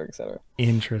 et cetera, et cetera.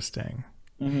 Interesting.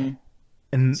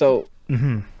 And so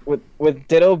with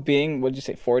Ditto being, what'd you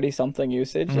say, 40-something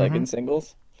usage, like in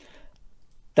singles?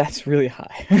 That's really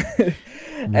high.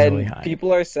 Really high.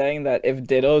 People are saying that if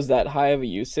Ditto's that high of a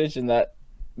usage, and that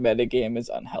metagame is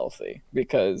unhealthy.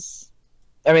 Because,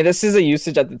 I mean, this is a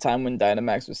usage at the time when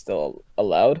Dynamax was still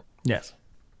allowed. Yes.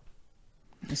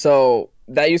 So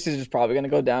that usage is probably going to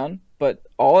go down. But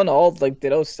all in all, like,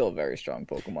 Ditto's still a very strong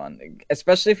Pokemon.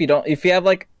 Especially if you have,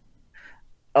 like,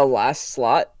 a last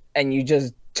slot and you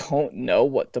just don't know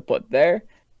what to put there,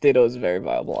 Ditto's a very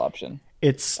viable option.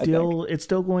 It's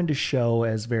still going to show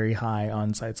as very high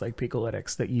on sites like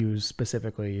Pikalytics that use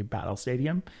specifically Battle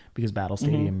Stadium, because Battle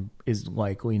Stadium is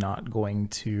likely not going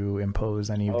to impose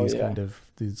any of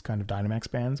these kind of Dynamax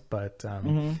bans. But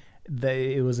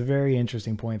it was a very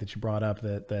interesting point that you brought up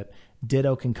that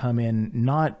Ditto can come in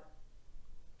not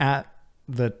at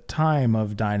the time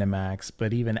of Dynamax,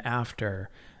 but even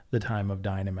after the time of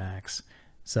Dynamax.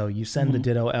 So you send the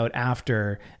Ditto out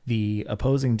after the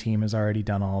opposing team has already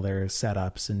done all their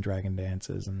setups and Dragon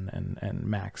Dances and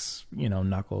max,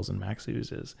 Knuckles and max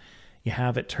Oozes. You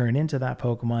have it turn into that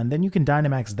Pokemon, then you can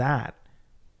Dynamax that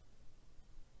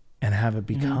and have it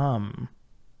become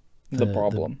the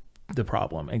problem. The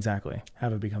problem, exactly.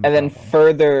 Have it become and then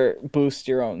further boost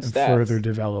your own stats. Further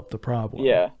develop the problem.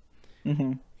 Yeah.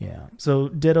 Yeah. So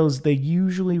Dittos, they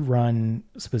usually run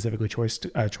specifically Choice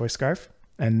Scarf.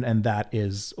 And that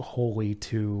is wholly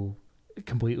to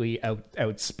completely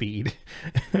outspeed,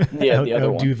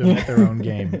 outdo them at their own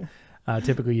game.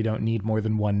 Typically, you don't need more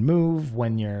than one move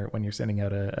when you're sending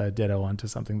out a Ditto onto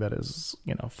something that is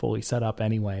fully set up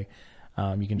anyway.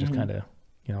 You can just kind of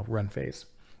run phase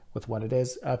with what it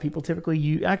is. People typically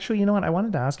you know what, I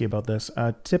wanted to ask you about this.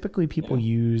 Typically, people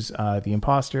use the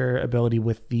Imposter ability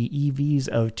with the EVs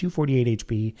of 248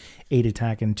 HP, 8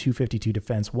 attack, and 252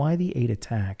 defense. Why the 8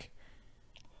 attack?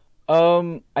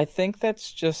 I think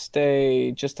that's just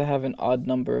to have an odd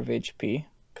number of HP,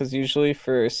 because usually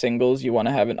for singles you want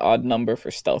to have an odd number for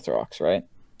Stealth Rocks, right?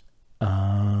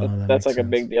 That's like a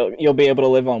big deal. You'll be able to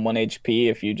live on 1 HP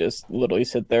if you just literally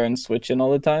sit there and switch in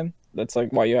all the time. That's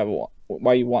like why you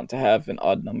want to have an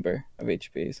odd number of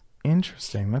HPs.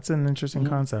 Interesting. That's an interesting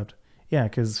concept. Yeah,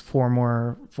 because four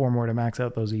more to max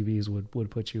out those EVs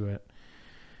would put you at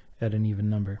an even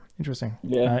number. Interesting.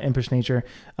 Yeah. Impish Nature.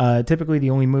 Typically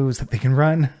the only moves that they can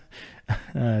run,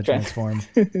 Transform,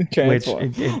 which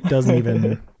it doesn't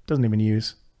even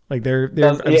use. Like it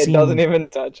doesn't even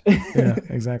touch. Yeah,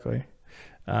 exactly.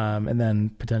 And then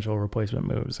potential replacement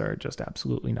moves are just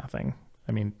absolutely nothing.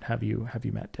 I mean, have you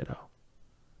met Ditto?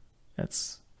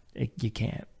 You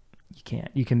can't.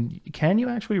 Can you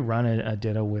actually run a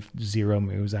Ditto with 0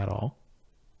 moves at all?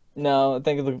 No, I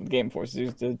think the game forces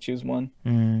you to choose one.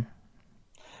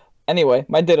 Anyway,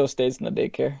 my Ditto stays in the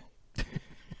daycare.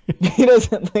 He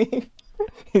doesn't leave.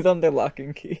 He's under lock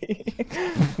and key.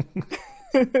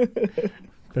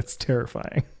 That's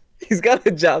terrifying. He's got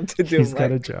a job to do. He's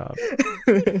got a job.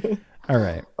 All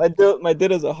right. My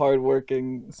Ditto's a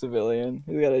hardworking civilian.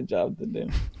 He's got a job to do.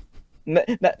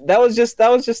 That was just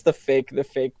the fake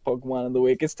Pokemon of the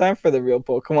week. It's time for the real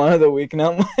Pokemon of the week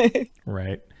now, Mike.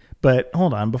 Right. But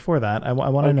hold on, before that, I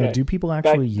want to know, do people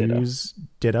actually use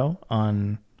Ditto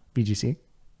on VGC?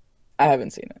 I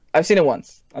haven't seen it. I've seen it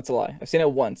once. That's a lie. I've seen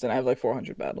it once, and I have like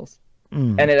 400 battles.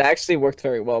 And it actually worked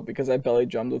very well because I belly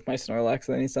drummed with my Snorlax,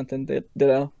 and then he sent in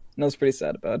Ditto. And I was pretty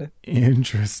sad about it.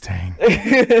 Interesting.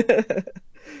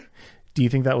 Do you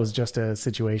think that was just a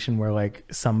situation where like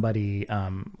somebody,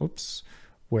 was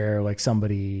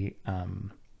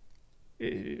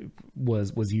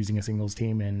using a singles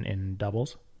team in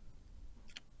doubles?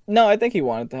 No, I think he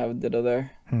wanted to have a Ditto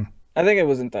there. I think it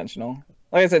was intentional.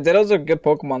 Like I said, Ditto's a good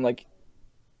Pokemon. Like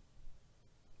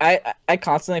I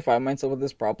constantly find myself with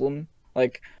this problem.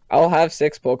 Like I'll have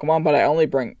 6 Pokemon, but I only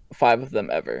bring 5 of them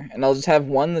ever, and I'll just have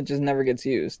one that just never gets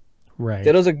used. Right.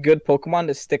 Ditto's a good Pokemon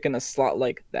to stick in a slot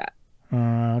like that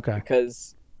Okay.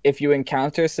 because if you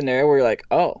encounter a scenario where you're like,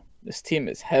 oh, this team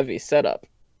is heavy setup,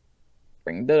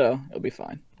 bring Ditto, it'll be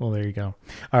fine. Well, there you go.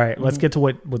 All right, let's get to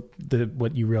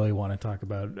what you really want to talk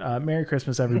about. Merry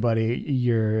Christmas, everybody!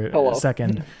 Your Hello.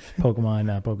 second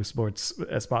Pokemon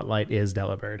Pokesports Spotlight is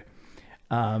Delibird.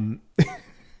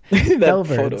 That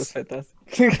photo is fantastic.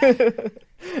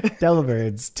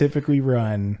 Delibirds typically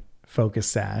run Focus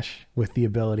Sash with the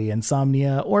ability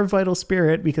Insomnia or Vital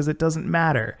Spirit because it doesn't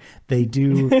matter. They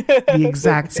do the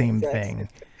exact same thing.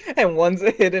 And one's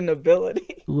a hidden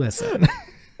ability. Listen.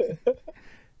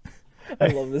 I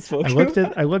love this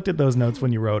Pokemon. I looked at those notes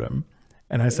when you wrote them,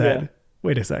 and I said,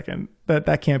 "Wait a second,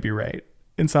 that can't be right.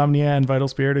 Insomnia and Vital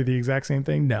Spirit are the exact same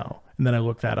thing." No, and then I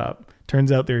looked that up.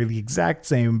 Turns out they're the exact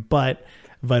same, but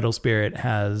Vital Spirit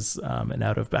has an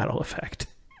out of battle effect.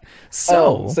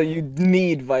 So you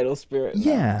need Vital Spirit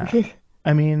now. Yeah,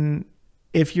 I mean,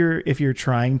 if you're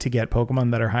trying to get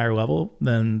Pokemon that are higher level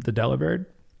than the Delibird,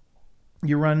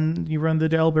 you run the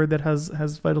Delibird that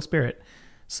has Vital Spirit.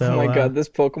 So, oh my god, this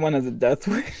Pokemon has a Death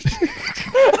Wish.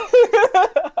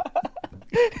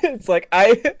 It's like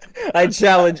I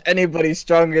challenge anybody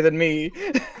stronger than me.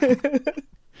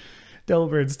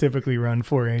 Delibirds typically run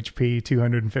 4 HP,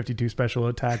 252 special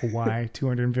attack, Y,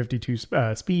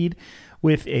 252 speed,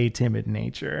 with a timid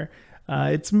nature.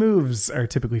 Its moves are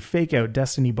typically Fake Out,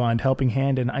 Destiny Bond, Helping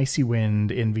Hand, and Icy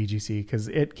Wind in VGC because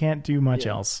it can't do much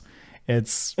else.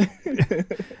 It's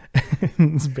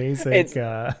its basic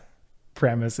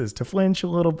premise is to flinch a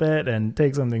little bit and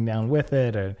take something down with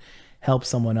it or help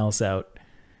someone else out.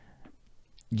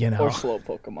 Or slow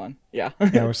Pokemon. Yeah.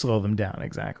 Or slow them down,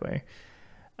 exactly.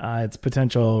 Its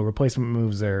potential replacement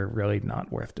moves are really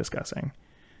not worth discussing.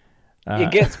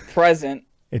 It gets present.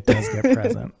 It does get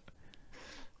present.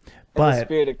 But the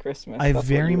Spirit of Christmas. I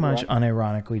very much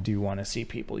unironically do want to see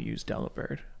people use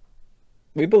Delibird.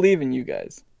 We believe in you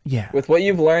guys. Yeah. With what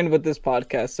you've learned with this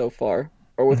podcast so far,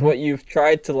 or with what you've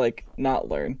tried to not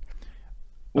learn,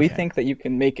 we think that you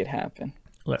can make it happen.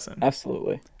 Listen.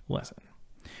 Absolutely. Listen.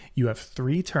 You have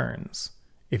 3 turns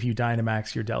if you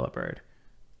Dynamax your Delibird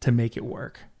to make it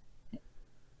work.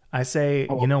 I say,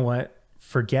 you know what?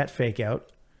 Forget Fake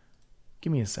Out.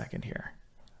 Give me a second here.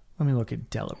 Let me look at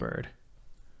Delibird.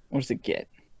 What does it get?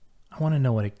 I want to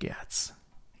know what it gets.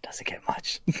 It doesn't get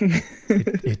much.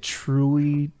 It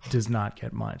truly does not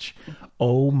get much.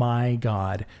 Oh my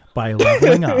god. By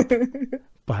leveling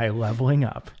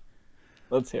up.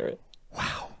 Let's hear it.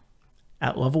 Wow.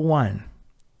 At level 1,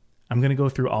 I'm going to go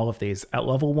through all of these. At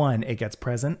level 1, it gets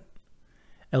Present.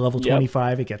 At level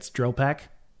 25, it gets Drill Peck.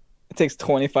 It takes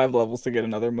 25 levels to get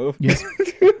another move. Yes.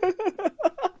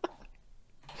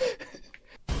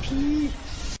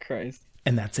 Christ.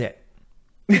 And that's it.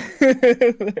 There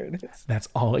it is. That's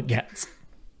all it gets.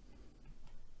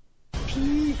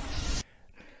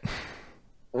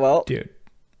 Well, dude,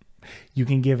 you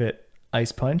can give it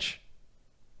Ice Punch.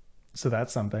 So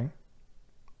that's something.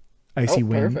 Icy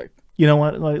Wind. Perfect. You know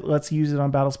what? Let's use it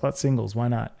on Battle Spot singles. Why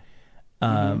not?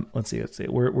 Let's see.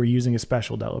 We're using a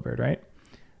special Delibird, right?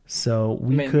 So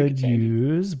we could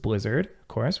use Blizzard, of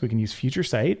course. We can use Future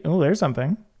Sight. Oh, there's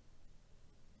something.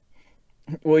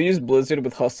 We'll use Blizzard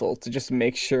with Hustle to just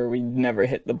make sure we never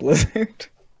hit the Blizzard.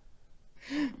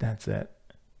 That's it.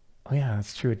 Oh yeah,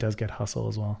 that's true. It does get Hustle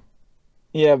as well.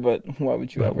 Yeah, but why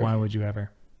would you ever? Why would you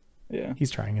ever? Yeah.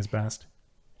 He's trying his best.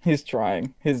 He's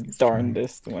trying his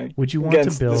darndest. Would you want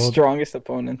to build the strongest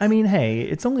opponents? I mean, hey,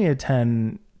 it's only a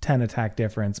 10 attack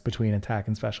difference between attack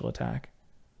and special attack.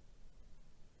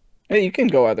 Yeah, you can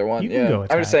go either one. You can go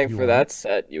attack, I'm just saying for that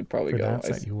set, you'd probably go. For that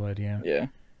set, you would, yeah. Yeah.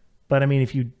 But I mean,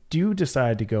 if you do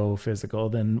decide to go physical,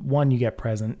 then 1, you get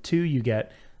Present. 2, you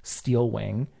get Steel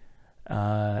Wing.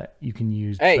 You can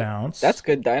use Bounce. That's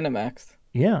good Dynamax.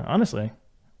 Yeah, honestly.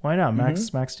 Why not?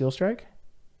 Max Steel Strike?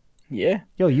 Yeah.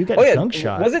 Yo, you get Gunk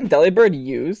Shot. Wasn't Delibird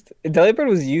used? Delibird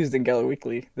was used in Galar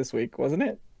Weekly this week, wasn't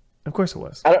it? Of course it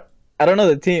was. I don't know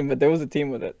the team, but there was a team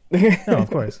with it. No, of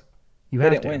course. You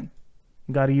have to. Win.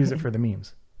 You got to use it for the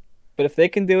memes. But if they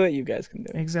can do it, you guys can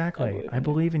do it. Exactly. I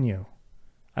believe in you.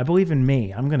 I believe in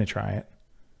me. I'm going to try it.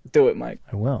 Do it, Mike.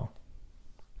 I will.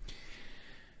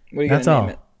 What are you going to name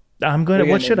it? I'm going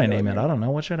to. What should I name it? I don't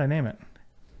know. What should I name it?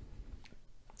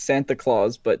 Santa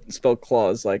Claus, but spell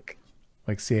claws like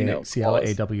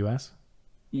CLAWS?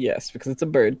 Yes, because it's a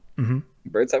bird. Mm-hmm.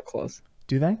 Birds have claws.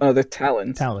 Do they? Oh, they're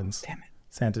talons. Talons. Damn it.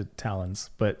 Santa Talons,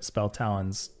 but spell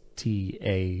talons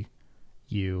TAU.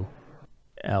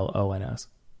 Lons.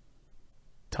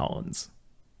 Talons.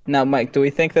 Now, Mike, do we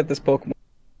think that this Pokemon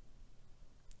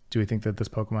Do we think that this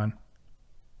Pokemon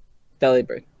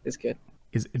Delibird is good?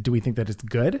 do we think that it's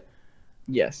good?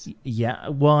 Yes. Yeah.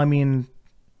 Well, I mean,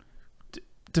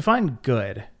 define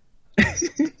good.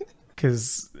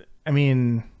 Because, I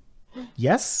mean,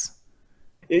 yes.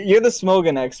 You're the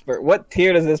Smogon expert. What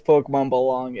tier does this Pokemon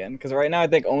belong in? Because right now I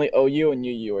think only OU and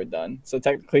UU are done. So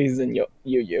technically he's in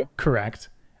UU. Correct.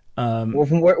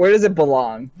 Where does it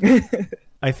belong?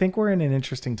 I think we're in an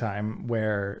interesting time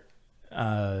where,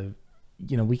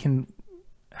 we can.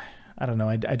 I don't know.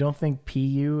 I don't think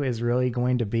PU is really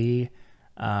going to be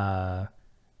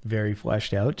very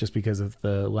fleshed out just because of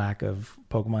the lack of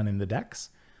Pokemon in the decks.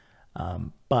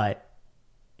 But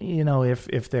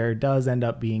if there does end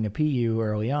up being a PU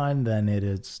early on, then it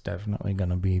is definitely going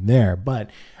to be there.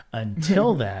 But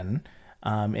until then,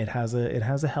 it has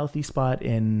a healthy spot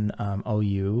in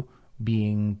OU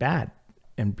being bad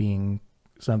and being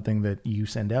something that you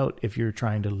send out if you're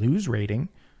trying to lose rating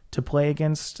to play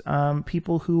against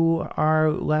people who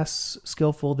are less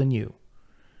skillful than you.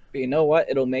 But you know what?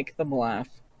 It'll make them laugh,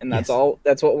 and that's Yes. all.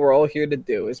 That's what we're all here to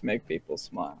do, is make people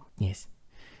smile. Yes.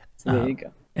 So there you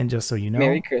go. And just so you know,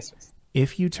 Merry Christmas.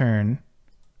 if you turn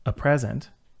a present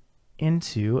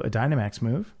into a Dynamax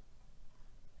move,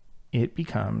 it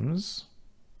becomes...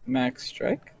 Max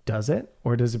Strike? Does it?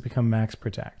 Or does it become Max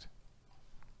Protect?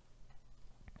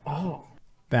 Oh.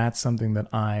 That's something that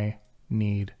I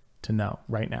need to know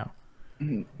right now.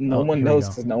 No one here we knows go.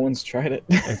 because no one's tried it.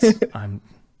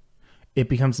 It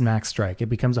becomes Max Strike. It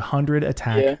becomes 100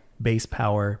 attack, Yeah. base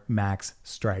power, Max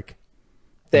Strike.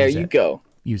 There Use you it. go.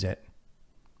 Use it.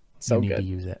 So you need to good.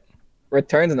 use it.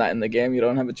 Return's not in the game. You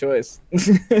don't have a choice.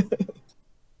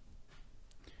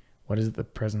 What is it the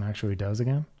present actually does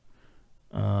again?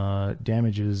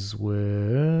 Damages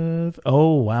with...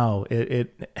 Oh, wow.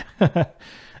 It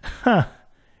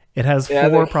it has Yeah,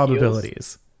 4 the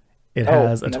probabilities. It Oh,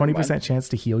 has a never 20% mind. chance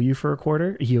to heal you for a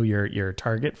quarter. Heal your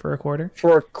target for a quarter.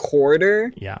 For a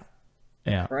quarter? Yeah.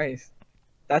 Yeah. Christ.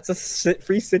 That's a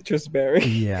free citrus berry.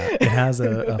 Yeah. It has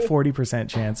a 40%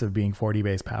 chance of being 40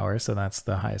 base power. So that's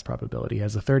the highest probability. It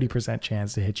has a 30%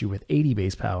 chance to hit you with 80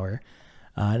 base power.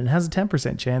 And it has a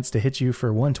 10% chance to hit you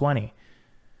for 120.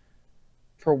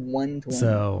 For 120.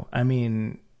 So, I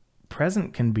mean,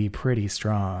 present can be pretty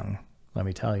strong, let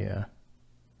me tell you.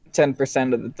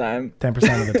 10% of the time.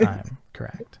 10% of the time.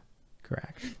 Correct.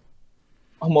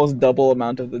 Almost double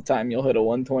amount of the time you'll hit a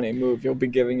 120 move, you'll be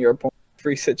giving your opponent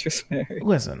free citrus berry.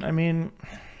 Listen, I mean,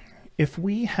 if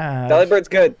we had Delibird's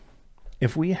good.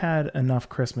 enough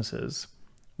Christmases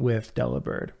with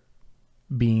Delibird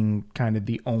being kind of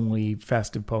the only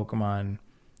festive Pokemon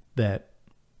that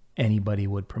anybody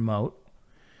would promote,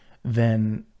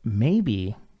 then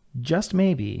maybe, just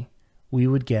maybe, we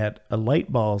would get a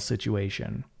light ball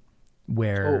situation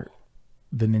where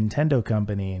the Nintendo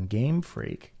company and Game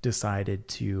Freak decided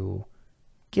to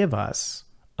give us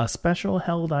a special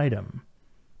held item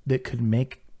that could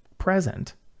make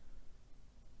presentable.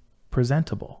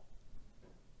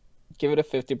 Give it a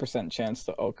 50% chance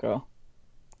to Oko.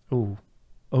 Ooh.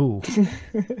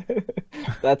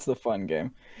 That's the fun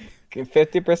game. Give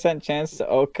 50% chance to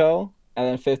Oko, and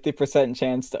then 50%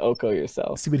 chance to Oko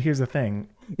yourself. See, but here's the thing.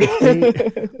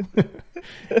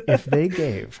 If they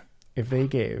gave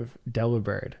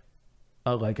Delibird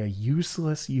like a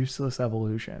useless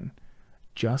evolution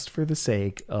just for the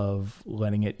sake of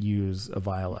letting it use a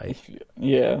Violite,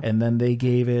 Yeah. and then they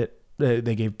gave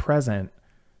present,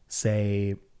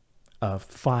 say, a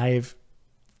 3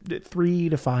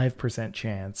 to 5%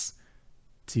 chance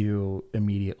to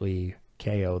immediately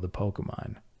KO the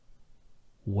Pokemon,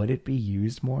 would it be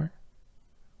used more?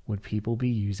 Would people be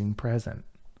using present?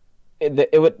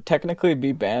 It would technically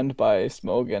be banned by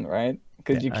Smogon, right?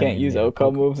 Because you I can't mean, use yeah,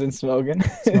 Oko moves in Smogon.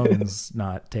 Smogon's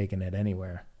not taking it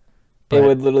anywhere. It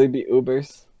would literally be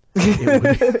Ubers. It would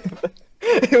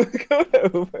It would go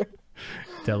to Uber.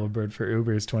 Delibird for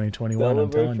Ubers 2021, I'm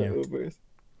Delibird telling for you. Ubers.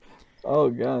 Oh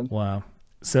god. Wow.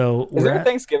 So Is there a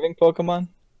Thanksgiving Pokemon?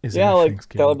 Is Yeah, there a like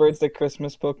Thanksgiving? Delibird's the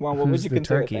Christmas Pokemon. What Who's would you the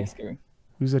consider turkey? Thanksgiving?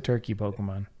 Who's a turkey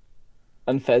Pokemon?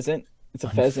 Unpheasant. It's a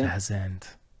pheasant.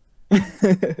 Pheasant.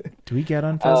 Do we get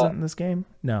Unpheasant in this game?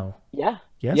 No. Yeah.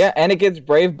 Yes? Yeah, and it gets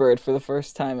Brave Bird for the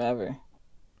first time ever.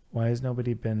 Why has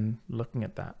nobody been looking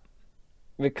at that?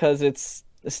 Because the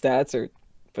stats are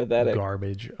pathetic.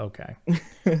 Garbage. Okay.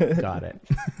 Got it.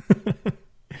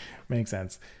 Makes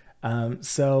sense.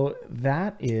 So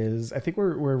that is, I think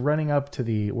we're running up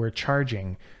to we're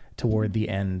charging toward the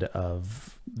end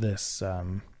of this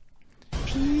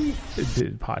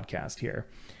podcast here.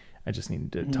 I just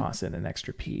needed to toss in an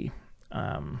extra P.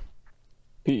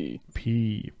 P.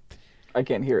 P. I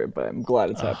can't hear it, but I'm glad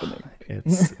it's happening.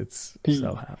 It's P.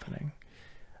 so happening.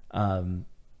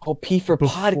 Oh, P for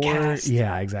podcast.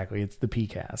 Yeah, exactly. It's the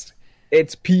PCast.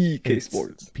 It's PK It's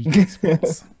Sports. PK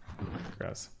Sports.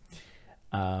 Gross.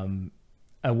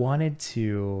 I wanted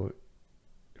to,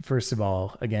 first of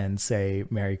all, again, say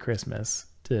Merry Christmas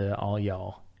to all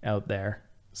y'all out there.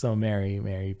 So Merry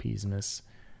Peasmas.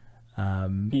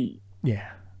 P.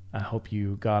 Yeah. I hope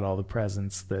you got all the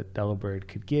presents that Delabird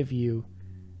could give you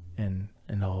and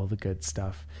all the good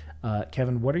stuff.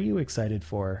 Kevin, what are you excited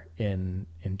for in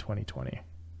 2020?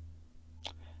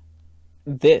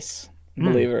 This,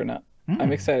 believe it or not,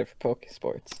 I'm excited for Poke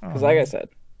Sports because, like I said,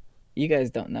 you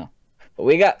guys don't know, but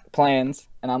we got plans,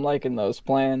 and I'm liking those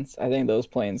plans. I think those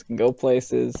plans can go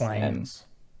places.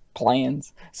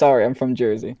 Plans. Sorry, I'm from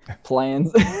Jersey.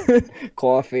 Plans,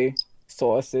 coffee,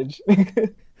 sausage.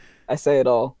 I say it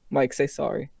all. Mike, say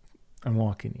sorry. I'm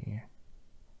walking here.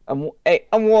 I'm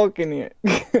walking here.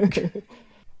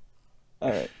 All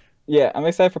right. Yeah, I'm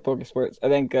excited for Poke Sports. I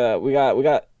think we got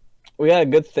a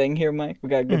good thing here, Mike. We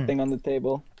got a good thing on the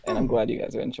table, and I'm glad you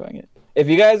guys are enjoying it. If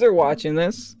you guys are watching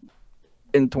this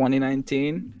in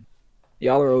 2019,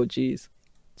 y'all are OGs.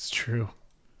 It's true.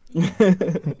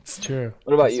 It's true.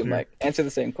 What about it's you, true. Mike? Answer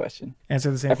the same question.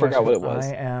 Answer the same I question. forgot what it was.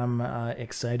 I am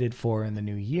excited for in the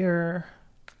new year.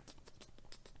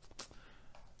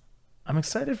 I'm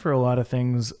excited for a lot of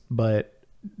things, but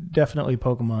definitely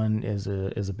Pokemon is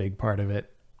a big part of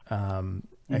it.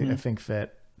 I think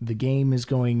that the game is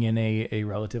going in a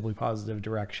relatively positive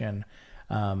direction.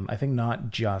 I think not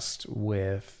just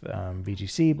with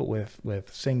VGC, but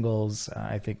with singles.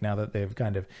 I think now that they've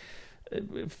kind of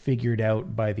figured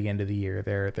out by the end of the year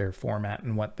their format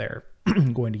and what they're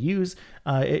going to use,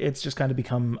 it's just kind of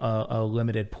become a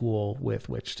limited pool with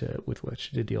which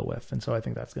to deal with, and so I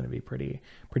think that's going to be pretty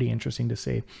interesting to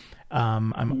see.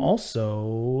 I'm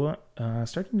also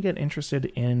starting to get interested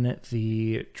in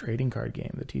the trading card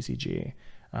game, the TCG.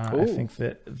 I think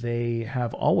that they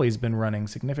have always been running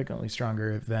significantly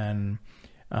stronger than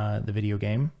the video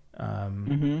game.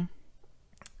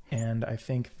 And I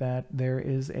think that there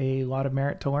is a lot of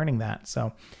merit to learning that.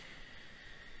 So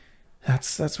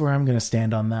that's where I'm going to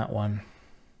stand on that one.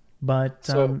 But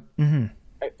I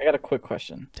got a quick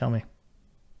question. Tell me.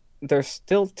 There's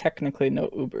still technically no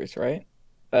Ubers, right?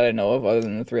 That I know of, other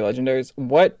than the 3 legendaries.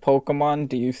 What Pokemon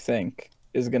do you think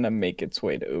is going to make its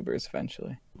way to Ubers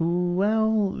eventually?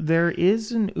 Well, there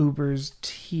is an Ubers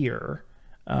tier.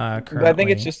 But I think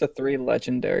it's just the 3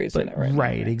 legendaries in it right now.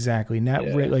 Right, exactly. Not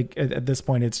like at this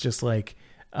point, it's just like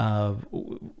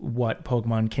what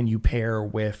Pokemon can you pair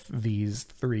with these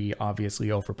 3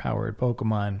 obviously overpowered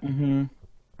Pokemon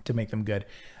to make them good.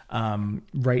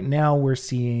 Right now we're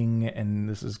seeing, and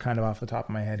this is kind of off the top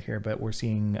of my head here, but we're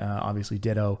seeing obviously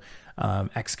Ditto,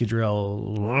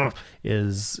 Excadrill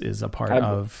is a part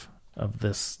of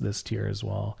this tier as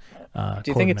well. Do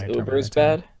you think it's Uber's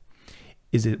bad?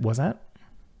 Was that?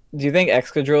 Do you think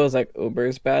Excadrill is like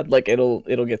Uber's bad? Like it'll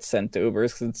get sent to Ubers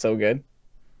because it's so good?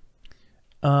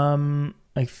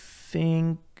 I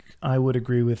think I would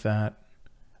agree with that.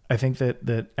 I think that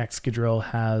Excadrill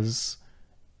has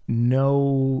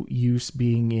no use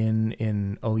being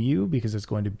in OU because it's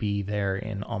going to be there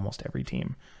in almost every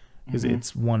team because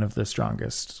it's one of the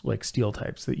strongest like steel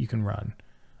types that you can run,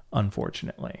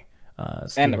 unfortunately.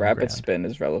 And the Rapid Spin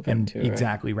is relevant too.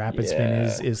 Exactly. Rapid Spin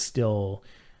is still...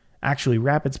 Actually,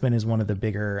 Rapid Spin is one of the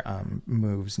bigger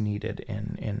moves needed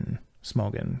in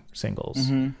Smogon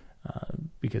singles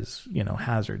because,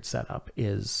 Hazard setup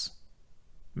is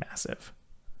massive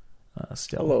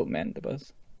still. Hello,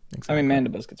 Mandibuzz. Exactly. I mean,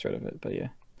 Mandibuzz gets rid of it, but yeah.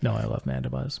 No, I love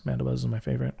Mandibuzz. Mandibuzz is my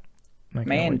favorite. I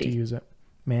can't wait to use it.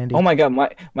 Mandy. Oh my God,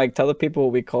 Mike, tell the people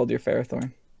what we called your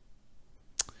Ferrothorn.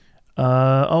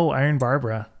 Iron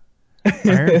Barbara.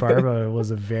 Iron Barbara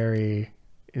was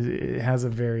it has a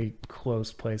very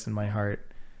close place in my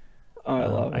heart. Oh, I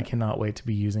love it. I cannot wait to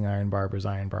be using Iron Barb's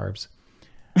Iron Barbs.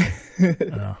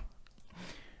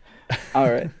 All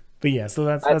right. But yeah, so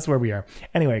that's where we are.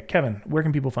 Anyway, Kevin, where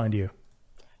can people find you?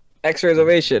 X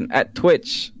Reservation at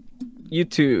Twitch,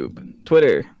 YouTube,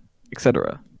 Twitter,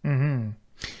 etc.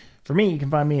 For me, you can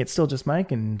find me at Still Just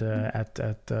Mike and at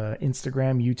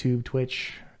Instagram, YouTube,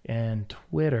 Twitch, and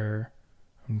Twitter.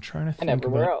 I'm trying to think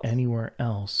about anywhere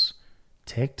else.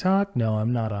 TikTok? No,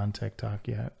 I'm not on TikTok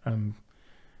yet.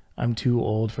 I'm too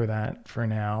old for that for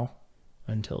now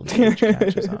until the age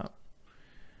catches up.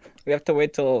 We have to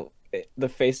wait till it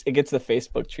gets the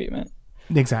Facebook treatment.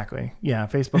 Exactly. Yeah,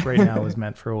 Facebook right now is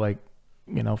meant for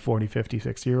 40, 50,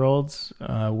 60-year-olds.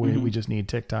 We just need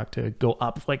TikTok to go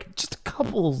up like just a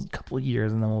couple of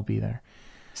years and then we'll be there.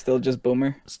 Still just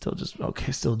Boomer. Still just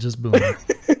Boomer.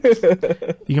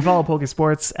 You can follow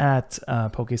Pokesports at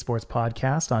Pokesports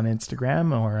Podcast on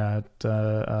Instagram or at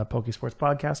Pokesports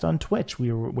Podcast on Twitch,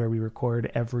 where we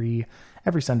record every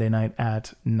Sunday night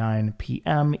at 9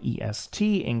 p.m. EST,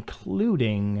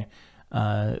 including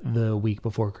the week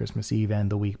before Christmas Eve and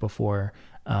the week before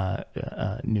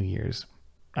New Year's.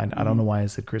 I don't know why I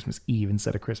said Christmas Eve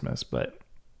instead of Christmas, but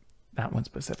that one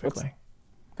specifically.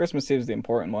 Christmas Eve is the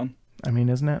important one. I mean,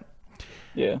 isn't it?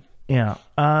 Yeah. Yeah.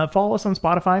 Follow us on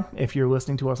Spotify if you're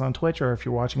listening to us on Twitch, or if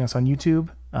you're watching us on YouTube.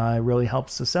 It really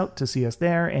helps us out to see us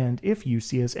there. And if you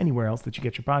see us anywhere else that you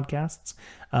get your podcasts,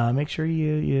 make sure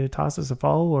you toss us a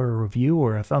follow or a review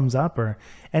or a thumbs up or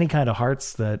any kind of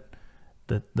hearts that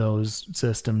those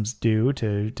systems do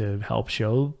to help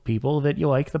show people that you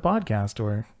like the podcast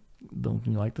or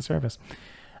you like the service.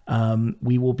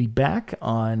 We will be back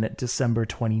on December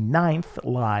 29th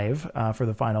live for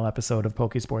the final episode of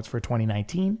Pokesports for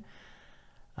 2019,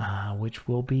 which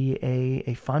will be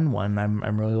a fun one.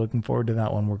 I'm really looking forward to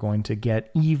that one. We're going to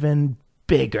get even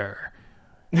bigger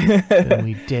than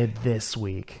we did this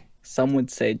week. Some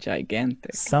would say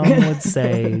gigantic. Some would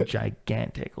say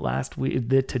gigantic.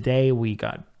 Today we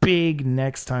got big.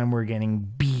 Next time we're getting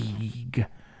big.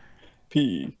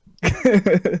 P.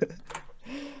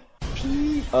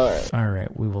 All right.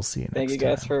 We will see you next time. Thank you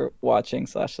guys for watching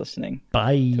 / listening.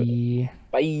 Bye.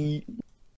 Bye.